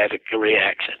anesthesiatic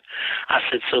reaction. I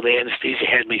said, so the anesthesia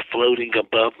had me floating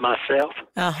above myself?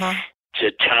 Uh-huh.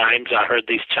 the chimes. I heard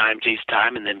these chimes each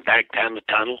time, and then back down the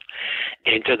tunnel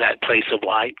into that place of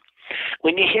light.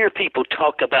 When you hear people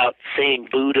talk about seeing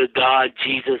Buddha, God,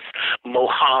 Jesus,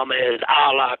 Mohammed,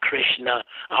 Allah, Krishna,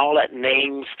 all that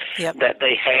names that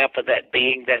they have for that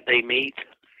being that they meet,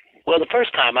 well, the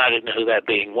first time I didn't know who that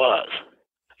being was,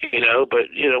 but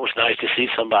it was nice to see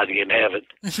somebody in heaven,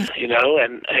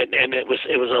 and it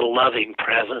was a loving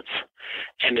presence,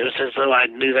 and it was as though I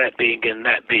knew that being and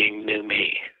that being knew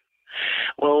me.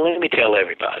 Well, let me tell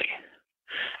everybody,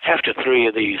 after 3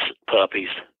 of these puppies,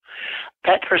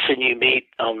 that person you meet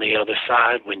on the other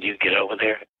side when you get over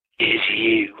there is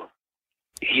you.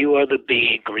 You are the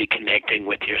being reconnecting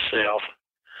with yourself.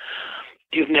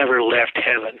 You've never left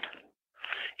heaven.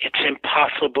 It's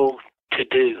impossible to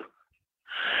do.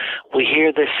 We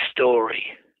hear this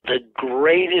story. The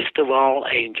greatest of all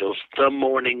angels, the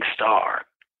morning star.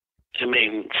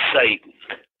 Satan,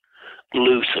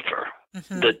 Lucifer,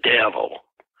 the devil,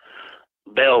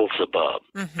 Beelzebub.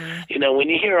 When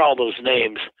you hear all those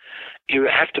names, you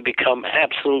have to become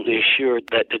absolutely assured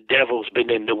that the devil's been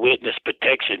in the witness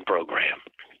protection program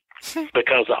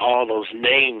because of all those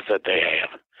names that they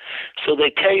have. So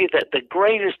they tell you that the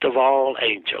greatest of all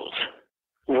angels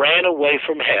ran away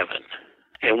from heaven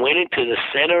and went into the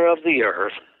center of the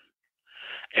earth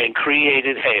and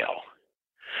created hell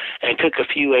and took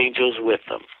a few angels with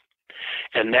them.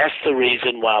 And that's the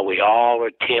reason why we all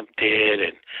are tempted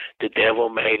and the devil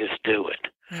made us do it.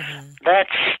 That's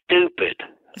stupid.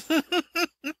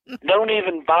 Don't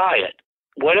even buy it.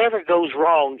 Whatever goes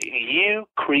wrong, you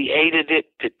created it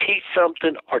to teach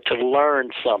something or to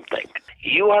learn something.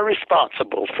 You are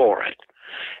responsible for it.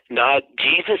 Now,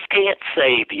 Jesus can't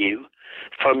save you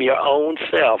from your own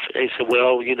self. They say,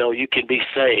 well, you can be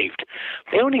saved.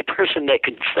 The only person that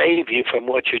can save you from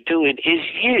what you're doing is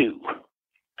you.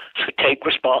 So take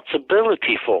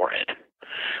responsibility for it.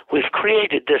 We've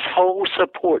created this whole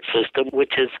support system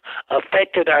which has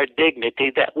affected our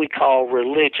dignity that we call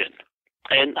religion.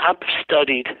 And I've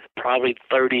studied probably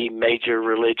 30 major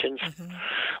religions.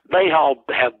 They all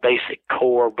have basic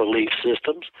core belief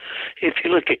systems. If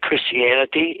you look at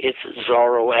Christianity, it's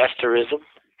Zoroastrianism,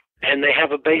 and they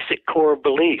have a basic core of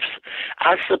beliefs.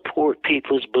 I support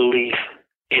people's belief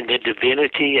in the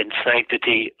divinity and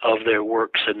sanctity of their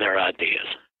works and their ideas.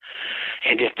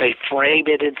 And if they frame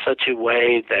it in such a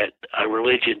way that a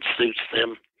religion suits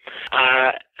them,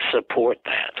 I support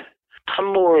that.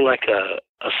 I'm more like a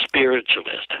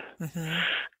spiritualist.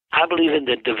 I believe in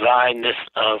the divineness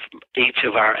of each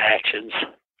of our actions,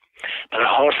 but I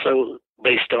also,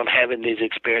 based on having these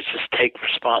experiences, take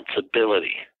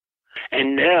responsibility.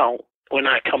 And now, when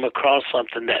I come across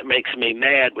something that makes me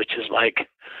mad, which is like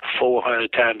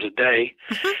 400 times a day,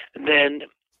 then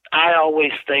I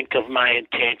always think of my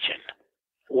intention.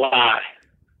 Why?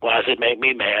 Why does it make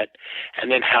me mad?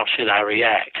 And then how should I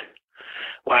react?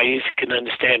 Well, you can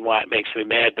understand why it makes me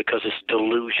mad because it's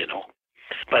delusional.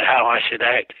 But how I should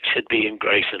act should be in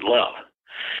grace and love.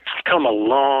 I've come a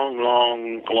long,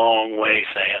 long, long way,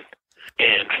 Sam,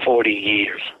 in 40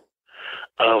 years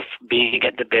of being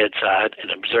at the bedside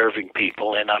and observing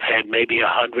people, and I've had maybe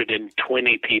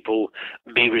 120 people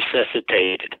be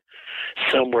resuscitated.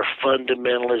 Some were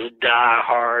fundamentalist,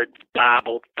 die-hard,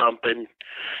 Bible-thumping,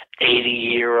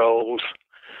 80-year-olds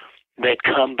that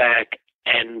come back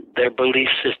and their belief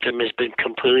system has been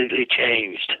completely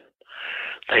changed.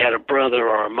 They had a brother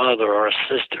or a mother or a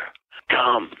sister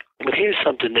come. But here's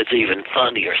something that's even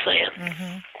funnier,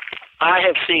 Sam. I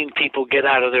have seen people get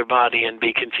out of their body and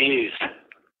be confused.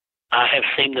 I have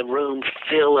seen the room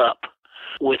fill up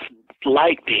with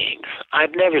light beings.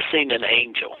 I've never seen an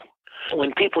angel.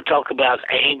 When people talk about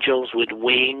angels with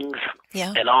wings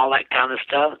and all that kind of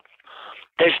stuff,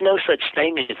 there's no such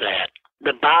thing as that.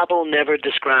 The Bible never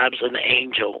describes an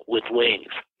angel with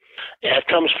wings. That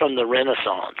comes from the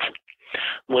Renaissance,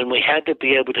 when we had to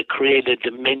be able to create a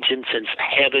dimension since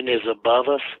heaven is above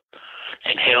us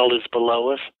and hell is below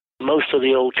us. Most of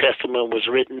the Old Testament was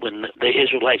written when the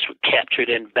Israelites were captured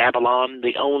in Babylon.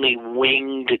 The only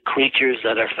winged creatures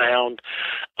that are found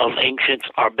of ancients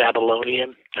are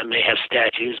Babylonian, and they have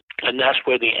statues. And that's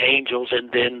where the angels,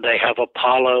 and then they have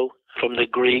Apollo from the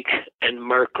Greek and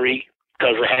Mercury,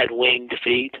 because they had winged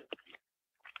feet.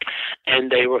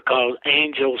 And they were called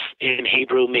angels. In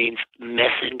Hebrew means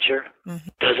messenger.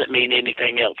 Doesn't mean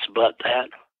anything else but that.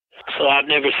 So I've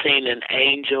never seen an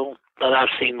angel, but I've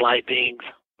seen light beings.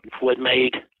 What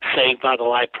made Saved by the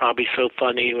Light probably so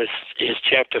funny is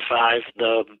chapter 5,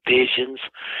 the visions,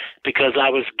 because I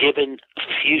was given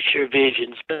future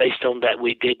visions based on that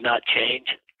we did not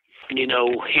change. You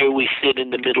know, here we sit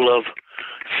in the middle of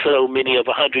so many of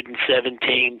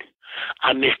 117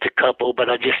 I missed a couple, but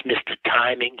I just missed the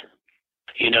timing,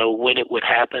 when it would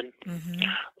happen,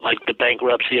 like the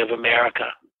bankruptcy of America.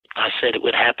 I said it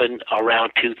would happen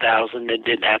around 2000. It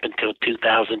didn't happen until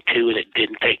 2002, and it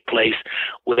didn't take place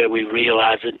whether we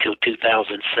realized it until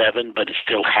 2007, but it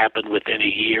still happened within a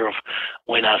year of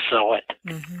when I saw it.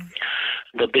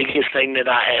 The biggest thing that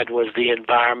I had was the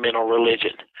environmental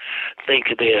religion. Think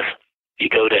of this. You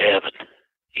go to heaven.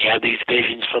 You have these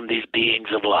visions from these beings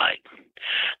of light.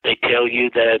 They tell you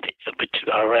that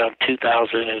around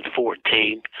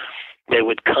 2014, they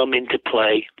would come into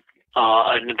play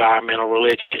an environmental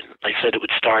religion. They said it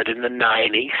would start in the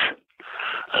 90s,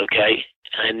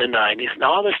 in the 90s.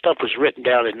 Now, all this stuff was written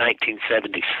down in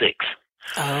 1976.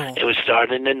 Oh. It would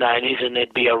start in the 90s, and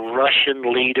there'd be a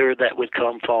Russian leader that would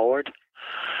come forward.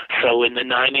 So in the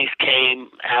 90s came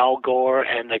Al Gore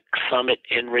and the summit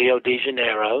in Rio de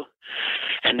Janeiro.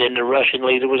 And then the Russian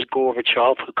leader was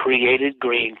Gorbachev, who created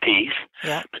Greenpeace.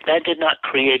 Yeah. But that did not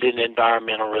create an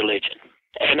environmental religion.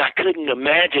 And I couldn't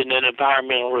imagine an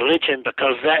environmental religion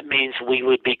because that means we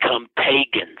would become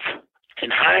pagans.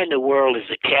 And how in the world is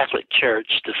the Catholic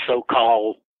Church, the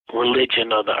so-called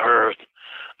religion of the earth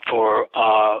for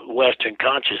Western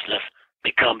consciousness,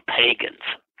 become pagans?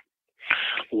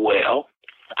 Well,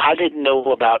 I didn't know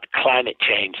about climate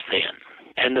change then.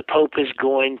 And the Pope is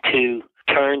going to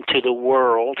turn to the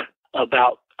world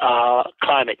about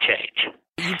climate change.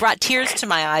 You brought tears to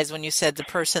my eyes when you said the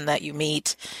person that you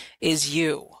meet is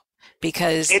you,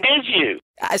 because it is you.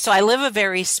 So I live a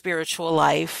very spiritual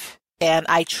life, and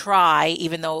I try,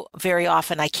 even though very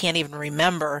often I can't even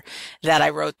remember that I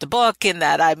wrote the book and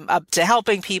that I'm up to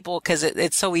helping people, because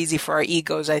it's so easy for our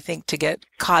egos, I think, to get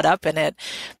caught up in it.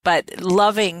 But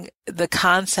loving the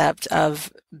concept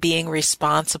of being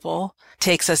responsible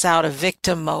takes us out of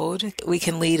victim mode. We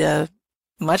can lead a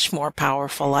much more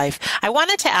powerful life. I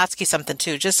wanted to ask you something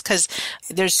too, just because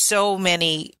there's so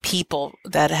many people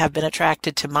that have been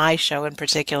attracted to my show in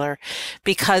particular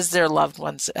because their loved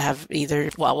ones have either,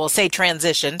 well, we'll say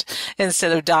transitioned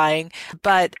instead of dying,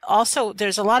 but also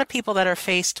there's a lot of people that are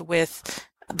faced with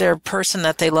their person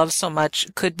that they love so much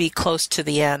could be close to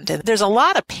the end. And there's a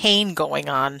lot of pain going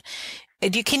on.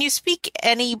 Can you speak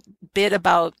any bit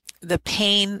about the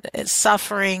pain,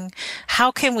 suffering? How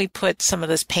can we put some of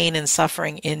this pain and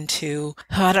suffering into,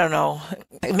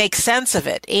 make sense of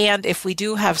it? And if we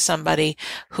do have somebody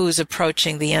who's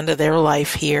approaching the end of their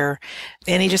life here,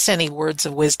 any words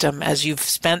of wisdom as you've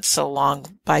spent so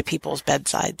long by people's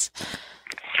bedsides?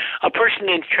 A person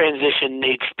in transition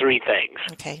needs three things.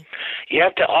 Okay. You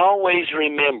have to always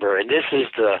remember, and this is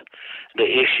the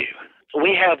issue,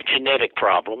 we have genetic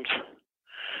problems.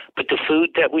 But the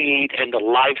food that we eat and the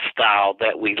lifestyle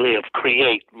that we live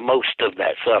create most of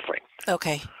that suffering.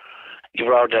 Okay. You've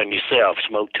all done yourself.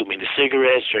 Smoke too many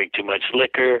cigarettes, drink too much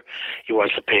liquor. You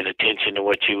wasn't paying attention to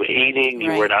what you were eating.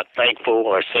 You were not thankful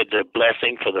or said the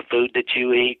blessing for the food that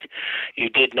you eat. You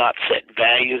did not set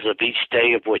values of each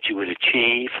day of what you would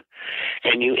achieve.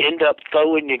 And you end up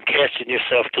throwing and casting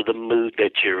yourself to the mood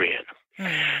that you're in.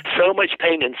 So much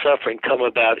pain and suffering come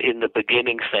about in the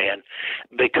beginning, Stan,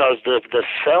 because of the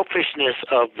selfishness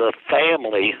of the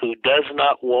family who does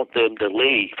not want them to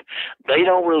leave. They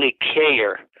don't really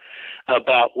care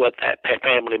about what that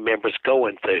family member's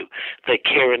going through. They're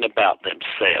caring about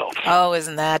themselves. Oh,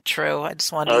 isn't that true? I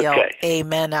just wanted to yell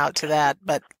amen out to that,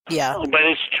 but yeah. But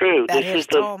it's true. This is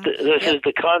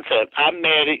the concept. I'm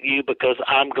mad at you because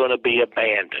I'm going to be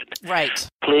abandoned. Right.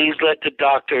 Please let the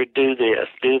doctor do this,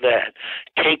 do that.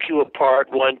 Take you apart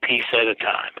one piece at a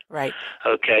time. Right.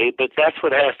 Okay, but that's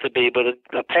what has to be. But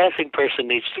a passing person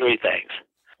needs three things.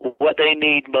 What they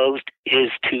need most is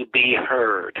to be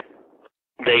heard.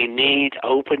 They need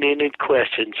open-ended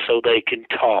questions so they can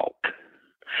talk.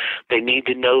 They need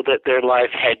to know that their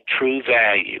life had true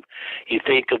value. You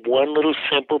think of one little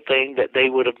simple thing that they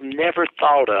would have never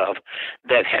thought of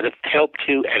that had helped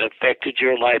you and affected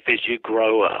your life as you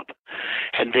grow up.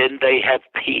 And then they have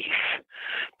peace.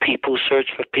 People search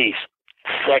for peace.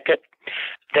 Second,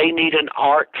 they need an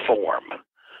art form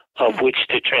of which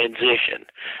to transition,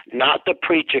 not the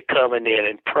preacher coming in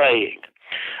and praying,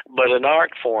 but an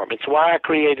art form. It's why I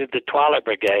created the Twilight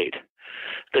Brigade.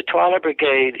 The Twilight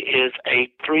Brigade is a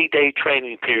 3-day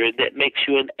training period that makes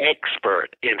you an expert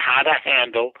in how to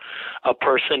handle a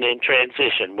person in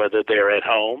transition, whether they're at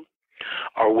home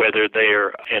or whether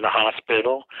they're in a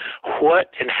hospital, what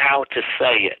and how to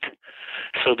say it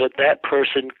so that that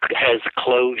person has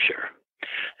closure.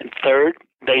 And third,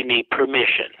 they need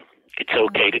permission. It's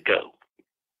okay to go.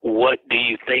 What do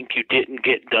you think you didn't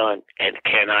get done, and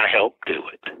can I help do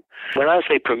it? When I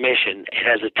say permission, it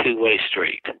has a two-way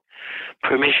street.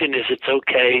 Permission is it's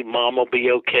okay, mom will be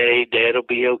okay, dad will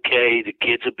be okay, the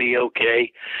kids will be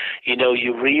okay. You know,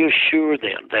 you reassure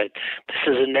them that this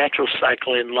is a natural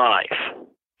cycle in life.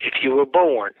 If you were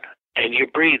born and you're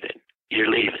breathing, you're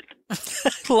leaving.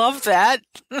 Love that.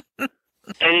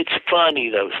 And it's funny,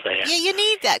 those things. Yeah, you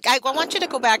need that. I want you to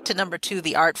go back to number 2,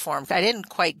 the art form. I didn't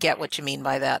quite get what you mean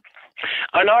by that.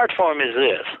 An art form is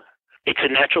this. It's a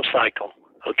natural cycle,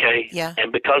 okay? Yeah.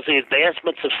 And because the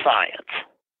advancements of science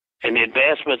and the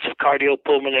advancements of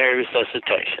cardiopulmonary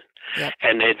resuscitation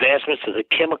and the advancements of the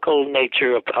chemical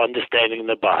nature of understanding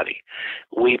the body,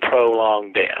 we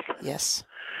prolong death. Yes.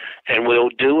 And we'll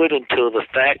do it until the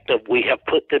fact that we have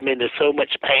put them into so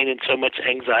much pain and so much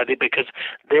anxiety because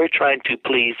they're trying to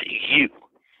please you,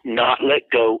 not let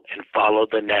go and follow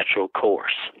the natural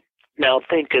course. Now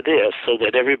think of this so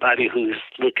that everybody who's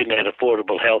looking at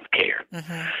affordable health care,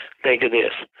 think of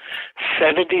this.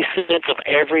 70 cents of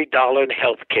every dollar in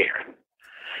health care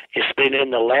is spent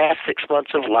in the last 6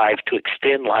 months of life to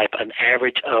extend life an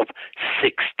average of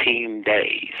 16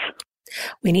 days.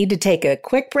 We need to take a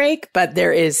quick break, but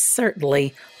there is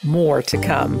certainly more to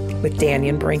come with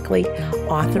Dannion Brinkley,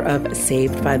 author of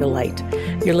Saved by the Light.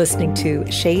 You're listening to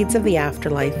Shades of the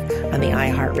Afterlife on the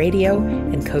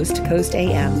iHeartRadio and Coast to Coast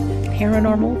AM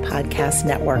Paranormal Podcast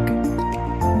Network.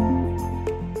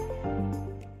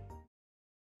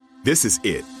 This is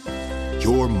it.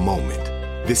 Your moment.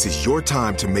 This is your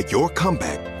time to make your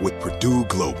comeback with Purdue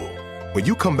Global. When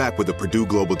you come back with a Purdue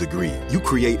Global degree, you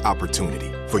create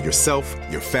opportunity for yourself,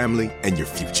 your family, and your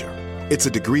future. It's a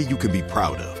degree you can be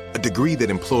proud of, a degree that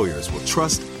employers will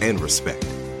trust and respect.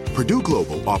 Purdue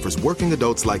Global offers working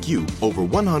adults like you over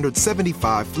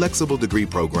 175 flexible degree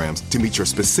programs to meet your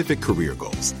specific career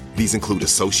goals. These include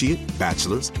associate,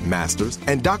 bachelor's, master's,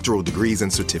 and doctoral degrees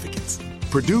and certificates.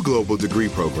 Purdue Global degree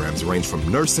programs range from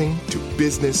nursing to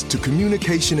business to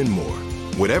communication and more.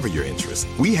 Whatever your interest,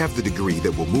 we have the degree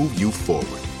that will move you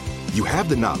forward. You have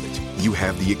the knowledge, you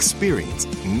have the experience.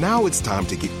 Now it's time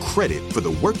to get credit for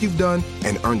the work you've done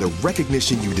and earn the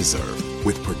recognition you deserve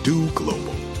with Purdue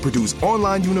Global, Purdue's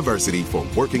online university for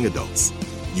working adults.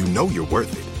 You know you're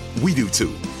worth it. We do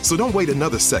too. So don't wait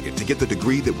another second to get the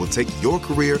degree that will take your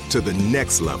career to the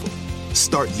next level.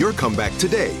 Start your comeback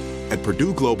today at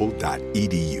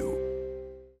purdueglobal.edu.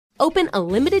 Open a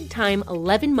limited-time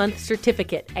 11-month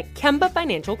certificate at Kemba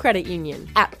Financial Credit Union.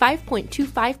 At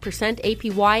 5.25%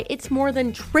 APY, it's more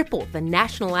than triple the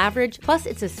national average, plus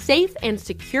it's a safe and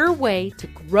secure way to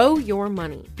grow your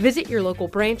money. Visit your local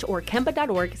branch or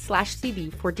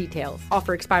kemba.org/cb for details.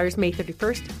 Offer expires May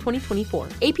 31st, 2024.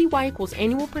 APY equals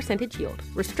annual percentage yield.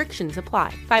 Restrictions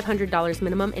apply. $500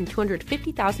 minimum and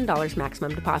 $250,000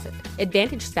 maximum deposit.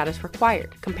 Advantage status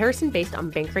required. Comparison based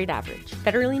on bank rate average.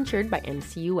 Federally insured by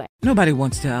NCUA. Nobody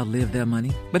wants to outlive their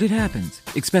money, but it happens,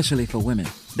 especially for women.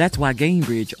 That's why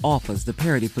Gainbridge offers the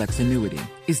Parity Flex annuity.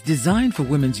 It's designed for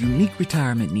women's unique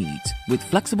retirement needs, with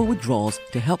flexible withdrawals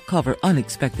to help cover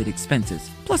unexpected expenses,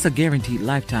 plus a guaranteed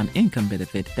lifetime income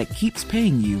benefit that keeps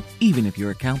paying you even if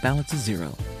your account balance is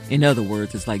zero. In other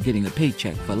words, it's like getting a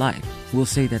paycheck for life. We'll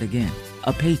say that again.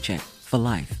 A paycheck for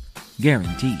life.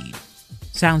 Guaranteed.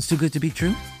 Sounds too good to be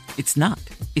true? It's not.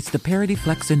 It's the Parity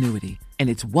Flex annuity. And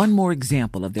it's one more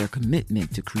example of their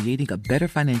commitment to creating a better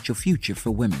financial future for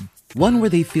women. One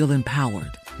where they feel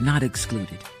empowered, not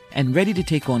excluded, and ready to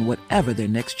take on whatever their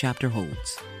next chapter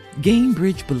holds.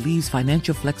 Gainbridge believes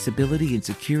financial flexibility and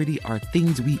security are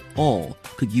things we all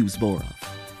could use more of.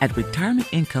 At retirement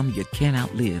income you can't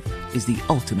outlive is the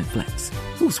ultimate flex.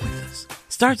 Who's with us?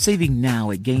 Start saving now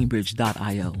at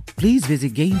Gainbridge.io. Please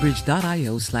visit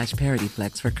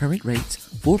Gainbridge.io/ParityFlex for current rates,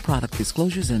 for product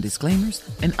disclosures and disclaimers,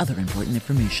 and other important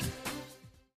information.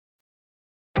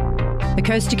 The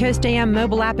Coast to Coast AM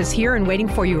mobile app is here and waiting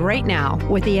for you right now.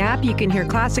 With the app, you can hear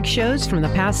classic shows from the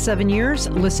past 7 years,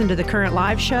 listen to the current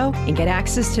live show, and get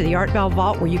access to the Art Bell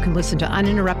Vault where you can listen to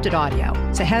uninterrupted audio.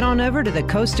 So head on over to the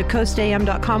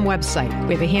coasttocoastam.com website.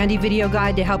 We have a handy video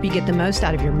guide to help you get the most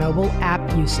out of your mobile app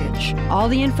usage. All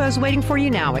the info is waiting for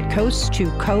you now at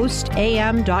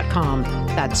coasttocoastam.com.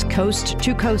 That's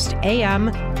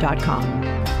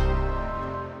coasttocoastam.com.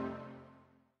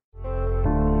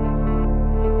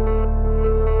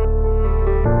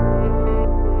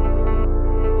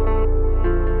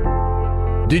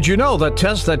 Did you know that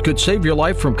tests that could save your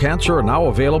life from cancer are now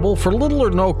available for little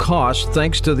or no cost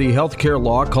thanks to the healthcare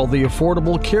law called the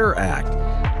Affordable Care Act?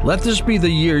 Let this be the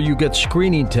year you get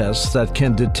screening tests that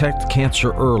can detect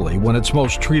cancer early when it's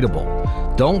most treatable.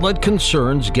 Don't let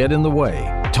concerns get in the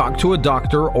way. Talk to a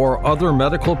doctor or other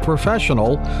medical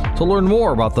professional to learn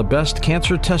more about the best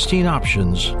cancer testing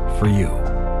options for you.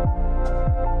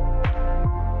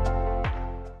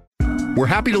 We're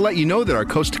happy to let you know that our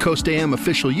Coast to Coast AM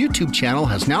official YouTube channel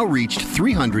has now reached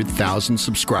 300,000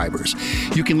 subscribers.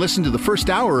 You can listen to the first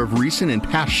hour of recent and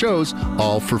past shows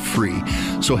all for free.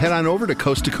 So head on over to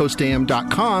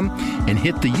coasttocoastam.com and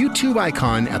hit the YouTube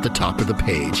icon at the top of the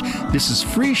page. This is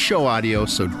free show audio,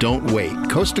 so don't wait.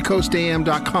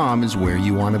 Coasttocoastam.com is where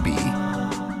you want to be.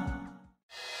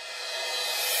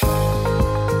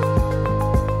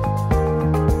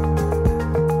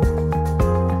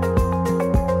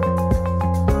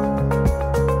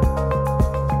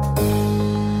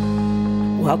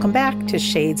 Welcome back to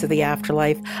Shades of the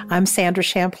Afterlife. I'm Sandra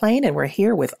Champlain, and we're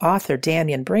here with author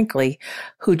Dannion Brinkley,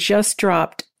 who just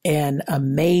dropped an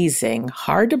amazing,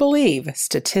 hard-to-believe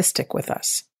statistic with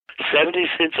us. 70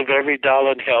 cents of every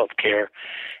dollar in healthcare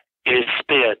is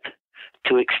spent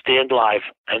to extend life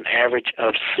an average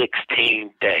of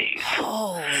 16 days.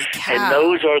 Holy cow. And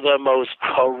those are the most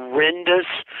horrendous,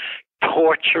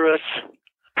 torturous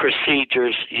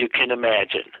procedures you can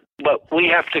imagine. But we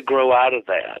have to grow out of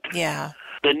that. Yeah.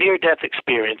 The near-death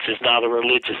experience is not a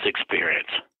religious experience.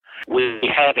 We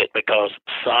have it because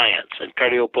science and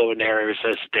cardiopulmonary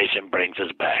resuscitation brings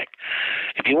us back.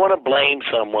 If you want to blame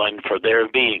someone for there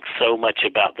being so much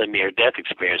about the near-death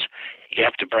experience, you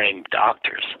have to blame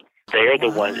doctors. They're the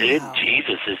ones.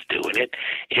 Jesus is doing it.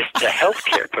 It's the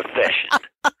healthcare profession.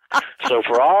 So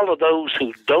for all of those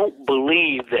who don't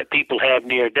believe that people have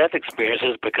near-death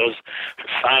experiences because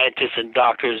scientists and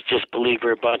doctors just believe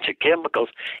they're a bunch of chemicals,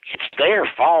 it's their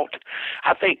fault.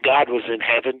 I think God was in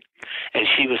heaven, and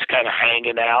she was kind of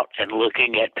hanging out and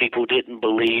looking at people who didn't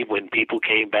believe when people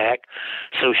came back.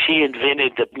 So she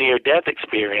invented the near-death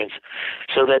experience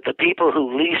so that the people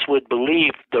who least would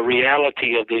believe the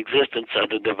reality of the existence of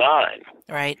the divine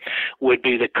would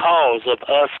be the cause of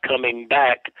us coming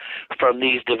back from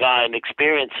these divine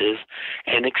experiences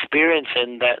and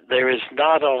experiencing that there is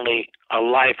not only a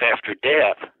life after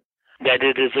death, that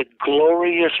it is a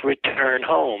glorious return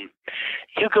home.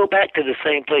 You go back to the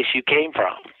same place you came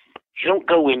from. You don't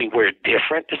go anywhere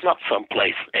different. It's not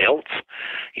someplace else.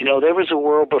 You know, there was a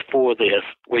world before this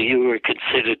where you were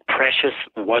considered precious,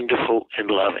 wonderful, and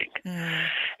loving.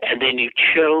 And then you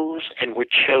chose and were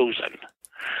chosen.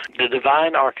 The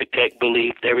divine architect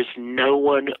believed there is no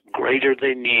one greater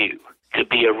than you to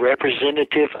be a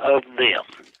representative of them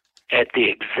at the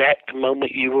exact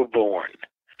moment you were born,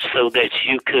 so that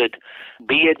you could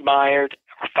be admired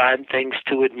or find things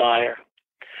to admire,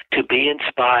 to be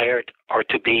inspired, or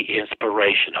to be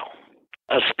inspirational.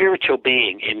 A spiritual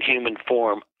being in human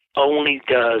form only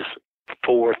does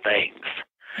 4 things.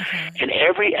 And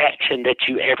every action that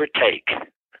you ever take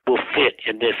will fit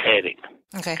in this heading.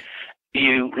 Okay.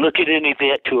 You look at an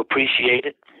event to appreciate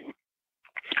it,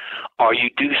 or you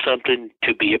do something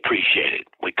to be appreciated.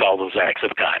 We call those acts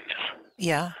of kindness.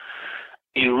 Yeah.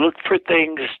 You look for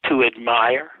things to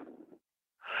admire,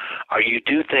 or you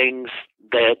do things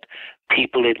that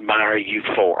people admire you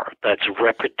for. That's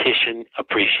repetition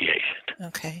appreciation.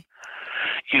 Okay.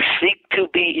 You seek to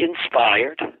be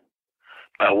inspired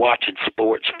by watching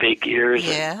sports figures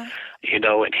and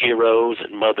heroes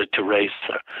and Mother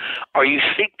Teresa. Or you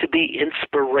seek to be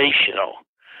inspirational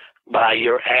by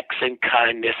your acts and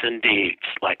kindness and deeds,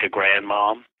 like a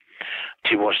grandmom.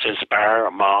 She wants to inspire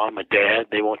a mom, a dad.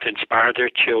 They want to inspire their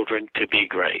children to be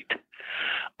great.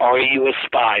 Or you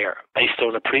aspire, based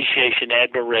on appreciation,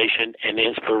 admiration, and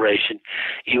inspiration,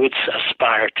 you would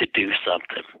aspire to do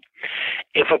something.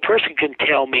 If a person can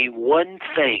tell me one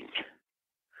thing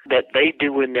that they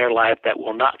do in their life that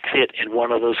will not fit in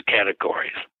one of those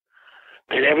categories,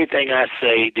 then everything I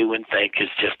say, do, and think is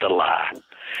just a lie.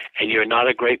 And you're not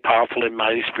a great, powerful, and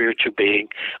mighty spiritual being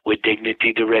with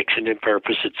dignity, direction, and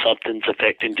purpose. That something's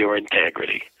affecting your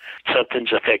integrity.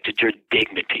 Something's affected your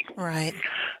dignity. Right.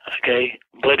 Okay?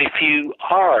 But if you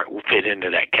are fit into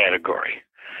that category,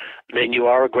 then you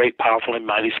are a great, powerful, and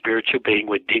mighty spiritual being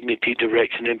with dignity,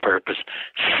 direction, and purpose,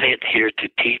 sent here to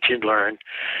teach and learn,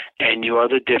 and you are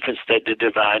the difference that the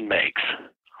divine makes.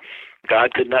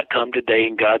 God could not come today,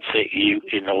 and God sent you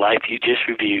in the life you just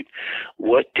reviewed.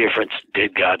 What difference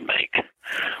did God make?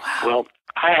 Wow. Well,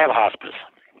 I have hospice.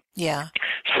 Yeah.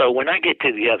 So when I get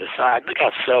to the other side, look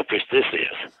how selfish this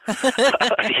is.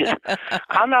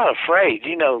 I'm not afraid.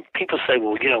 You know, people say,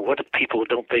 well, you know, what if people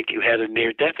don't think you had a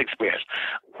near-death experience?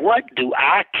 What do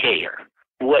I care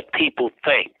what people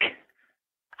think?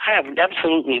 I have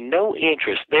absolutely no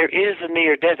interest. There is a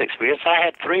near-death experience. I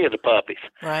had 3 of the puppies.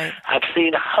 Right. I've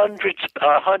seen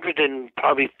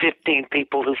 115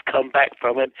 people who've come back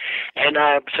from it, and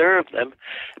I observed them.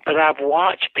 But I've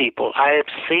watched people. I have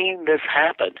seen this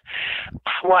happen.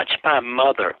 I watched my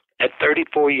mother. At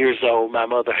 34 years old, my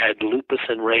mother had lupus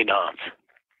and Raynaud's.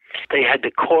 they had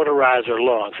to cauterize her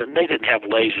lungs, and they didn't have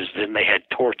lasers then, they had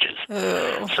torches.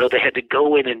 So they had to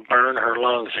go in and burn her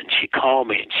lungs, and she called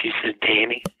me, and she said,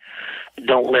 Danny,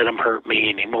 don't let them hurt me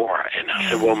anymore. And I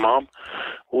said, well, Mom,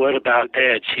 what about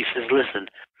Dad? She says, listen,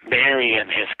 Marion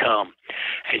has come.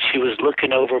 And she was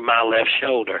looking over my left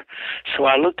shoulder. So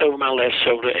I looked over my left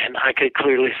shoulder, and I could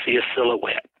clearly see a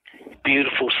silhouette,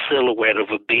 beautiful silhouette of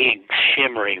a being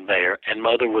shimmering there, and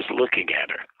Mother was looking at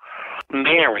her.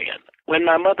 Marion. When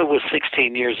my mother was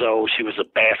 16 years old, she was a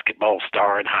basketball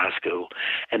star in high school,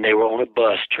 and they were on a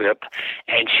bus trip,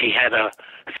 and she had a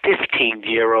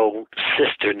 15-year-old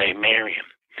sister named Marion.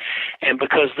 And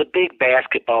because the big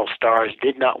basketball stars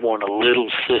did not want a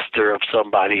little sister of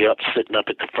somebody up sitting up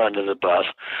at the front of the bus,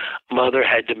 Mother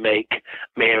had to make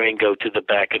Marion go to the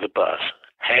back of the bus.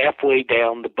 Halfway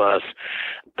down the bus,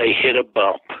 they hit a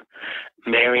bump.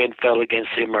 Marion fell against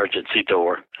the emergency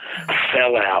door,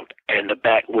 fell out, and the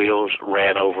back wheels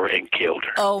ran over and killed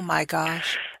her. Oh, my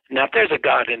gosh. Now, if there's a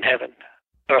God in heaven,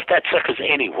 or if that sucker's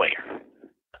anywhere,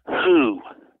 who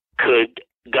could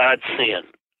God send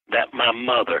that my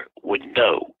mother would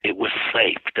know it was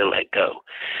safe to let go?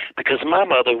 Because my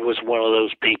mother was one of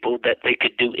those people that they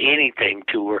could do anything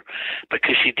to her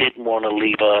because she didn't want to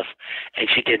leave us and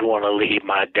she didn't want to leave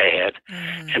my dad.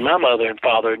 And my mother and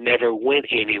father never went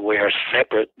anywhere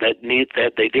separate, that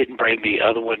they didn't bring the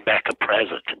other one back a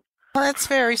present. Well, that's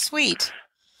very sweet.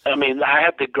 I mean, I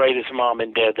have the greatest mom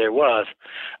and dad there was,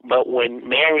 but when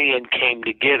Marion came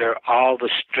to get her, all the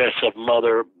stress of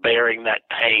Mother bearing that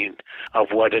pain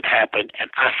of what had happened, and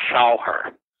I saw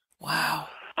her. Wow.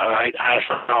 All right, I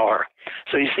saw her.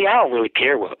 So you see, I don't really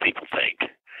care what people think.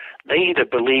 They either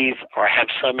believe or have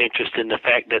some interest in the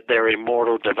fact that they're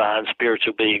immortal, divine,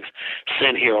 spiritual beings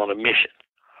sent here on a mission,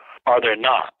 or they're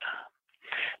not.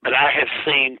 But I have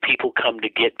seen people come to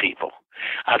get people.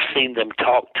 I've seen them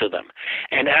talk to them.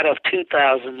 And out of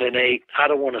 2008, I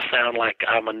don't want to sound like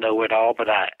I'm a know-it-all, but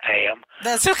I am.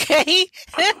 That's okay.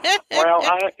 Well,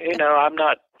 I'm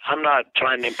not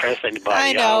trying to impress anybody.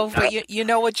 I know, but you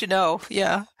know what you know.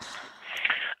 Yeah.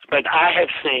 But I have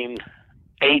seen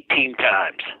 18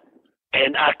 times,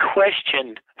 and I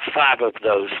questioned 5 of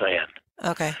those then.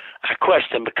 Okay. I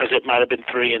questioned because it might have been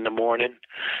 3 a.m.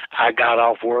 I got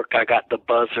off work. I got the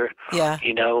buzzer. Yeah.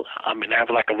 I have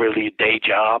like a really day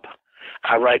job.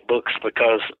 I write books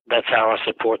because that's how I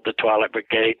support the Twilight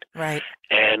Brigade. Right.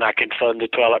 And I can fund the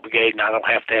Twilight Brigade, and I don't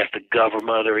have to ask the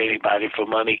government or anybody for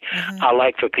money. Mm-hmm. I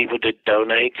like for people to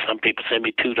donate. Some people send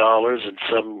me $2, and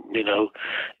some,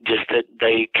 just that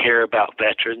they care about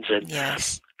veterans. And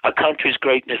yes. A country's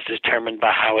greatness is determined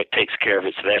by how it takes care of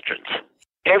its veterans.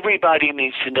 Everybody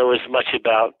needs to know as much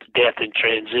about death and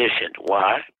transition.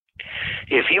 Why?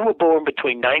 If you were born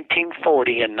between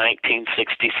 1940 and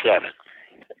 1967,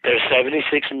 there's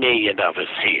 76 million of us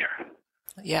here.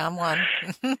 Yeah, I'm one.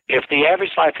 If the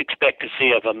average life expectancy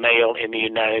of a male in the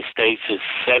United States is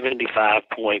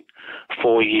 75.4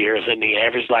 years and the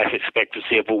average life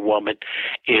expectancy of a woman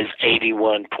is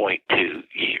 81.2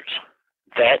 years,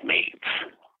 that means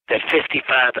that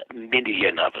 55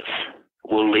 million of us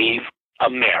will leave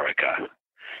America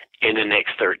in the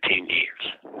next 13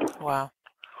 years. Wow.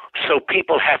 So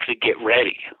people have to get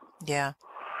ready. Yeah.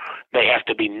 They have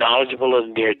to be knowledgeable of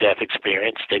the near-death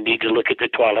experience. They need to look at the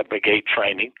Twilight Brigade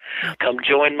training. Come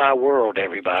join my world,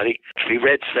 everybody. If you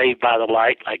read Saved by the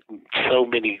Light, like so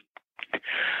many,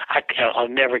 I'll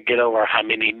never get over how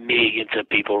many millions of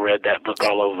people read that book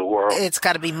all over the world. It's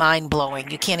got to be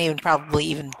mind-blowing. You can't probably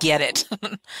even get it.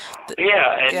 And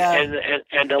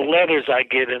the letters I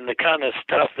get and the kind of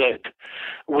stuff that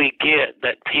we get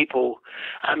that people,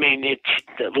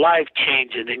 it's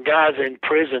life-changing, and guys in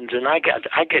prisons, and I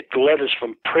get letters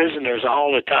from prisoners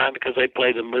all the time because they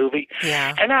play the movie.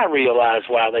 Yeah. And I realize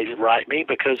why they write me,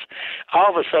 because all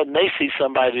of a sudden they see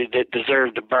somebody that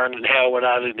deserved to burn in hell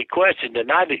without any question,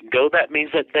 and I didn't go. That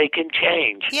means that they can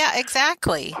change. Yeah,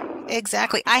 exactly.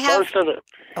 I have...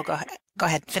 Oh, go ahead. Go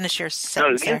ahead. Finish your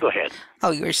sentence. No, you go ahead.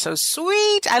 Oh, you're so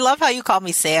sweet. I love how you call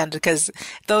me Sand, because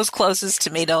those closest to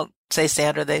me don't say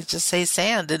Sandra. They just say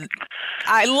Sand, and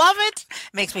I love it.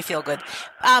 Makes me feel good.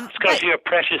 It's because you're a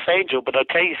precious angel, but I'll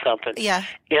tell you something. Yeah.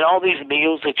 In all these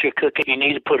meals that you're cooking, you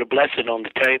need to put a blessing on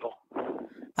the table.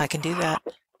 I can do that.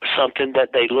 Something that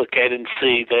they look at and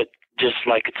see that just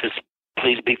like it says,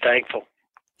 please be thankful.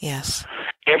 Yes.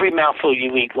 Every mouthful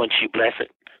you eat, once you bless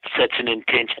it, sets an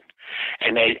intention.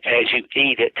 And as you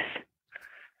eat it,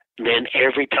 then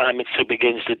every time it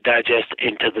begins to digest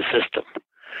into the system,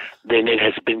 then it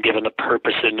has been given a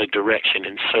purpose and a direction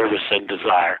and service and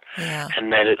desire. Yeah.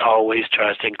 And that it always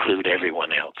tries to include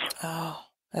everyone else. Oh,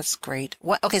 That's great.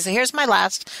 Okay, so here's my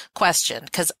last question,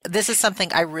 because this is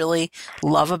something I really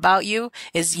love about you,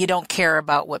 is you don't care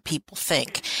about what people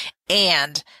think.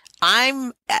 And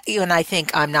I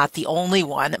think I'm not the only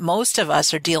one. Most of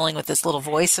us are dealing with this little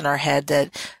voice in our head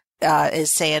that is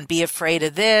saying, be afraid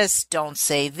of this, don't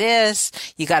say this,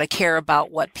 you got to care about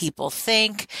what people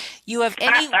think. You have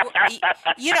any, but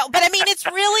I mean, it's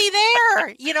really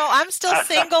there. I'm still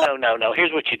single. No.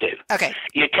 Here's what you do. Okay.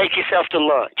 You take yourself to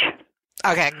lunch.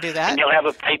 Okay, I can do that. And you'll have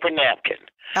a paper napkin.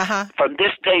 Uh-huh. From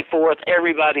this day forth,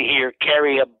 everybody here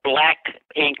carry a black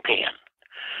ink pen.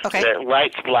 Okay. That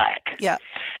writes black. Yeah.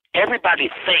 Everybody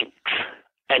thinks,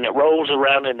 and it rolls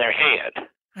around in their head.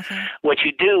 Mm-hmm. What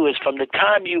you do is from the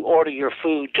time you order your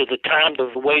food to the time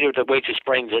the waiter or the waitress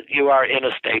brings it, you are in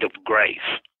a state of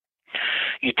grace.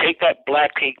 You take that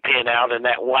black ink pen out and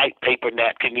that white paper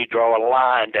napkin, you draw a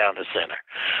line down the center.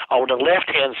 On the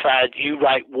left-hand side, you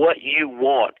write what you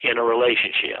want in a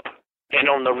relationship. And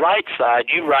on the right side,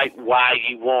 you write why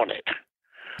you want it.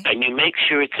 And you make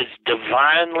sure it's as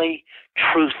divinely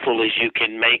truthful as you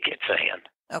can make it, Sam.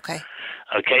 Okay.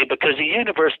 Okay, because the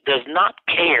universe does not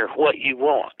care what you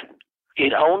want.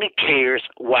 It only cares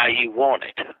why you want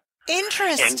it.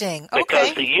 Interesting. And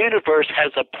because the universe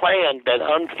has a plan that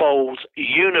unfolds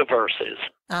universes.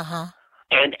 Uh-huh.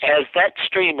 And as that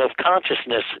stream of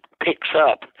consciousness picks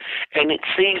up and it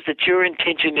sees that your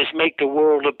intention is make the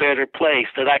world a better place,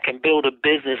 that I can build a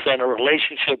business and a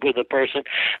relationship with a person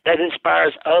that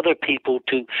inspires other people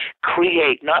to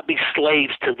create, not be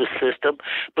slaves to the system,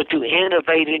 but to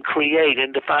innovate and create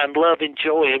and to find love and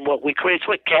joy in what we create. It's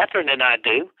what Catherine and I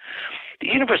do. The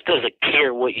universe doesn't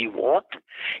care what you want.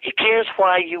 It cares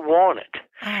why you want it.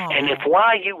 Oh. And if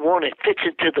why you want it fits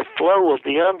into the flow of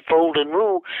the unfolding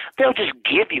rule, they'll just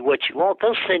give you what you want.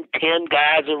 They'll send 10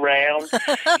 guys around,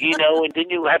 and then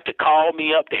you have to call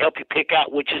me up to help you pick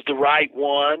out which is the right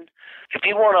one. If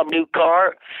you want a new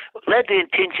car, let the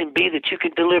intention be that you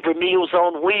can deliver Meals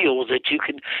on Wheels, that you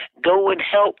can go and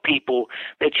help people,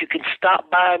 that you can stop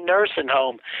by a nursing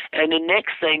home. And the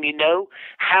next thing you know,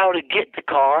 how to get the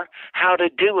car, how to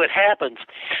do it happens.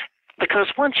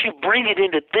 Because once you bring it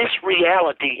into this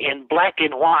reality in black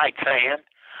and white, Sam,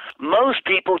 most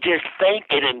people just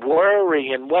think it and worry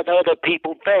and what other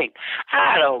people think.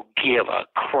 I don't give a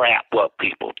crap what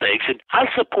people think. And I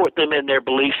support them in their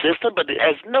belief system, but it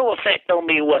has no effect on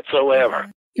me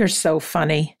whatsoever. You're so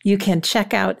funny. You can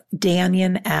check out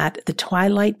Dannion at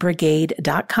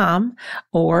thetwilightbrigade.com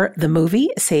or the movie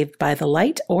Saved by the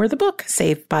Light or the book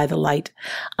Saved by the Light.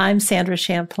 I'm Sandra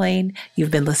Champlain.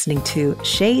 You've been listening to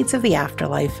Shades of the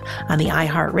Afterlife on the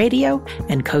iHeartRadio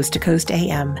and Coast to Coast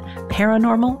AM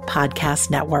Paranormal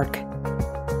Podcast Network.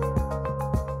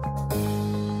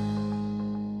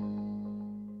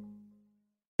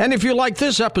 And if you like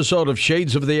this episode of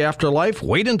Shades of the Afterlife,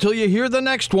 wait until you hear the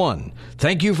next one.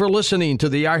 Thank you for listening to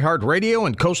the iHeartRadio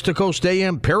and Coast to Coast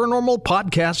AM Paranormal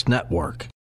Podcast Network.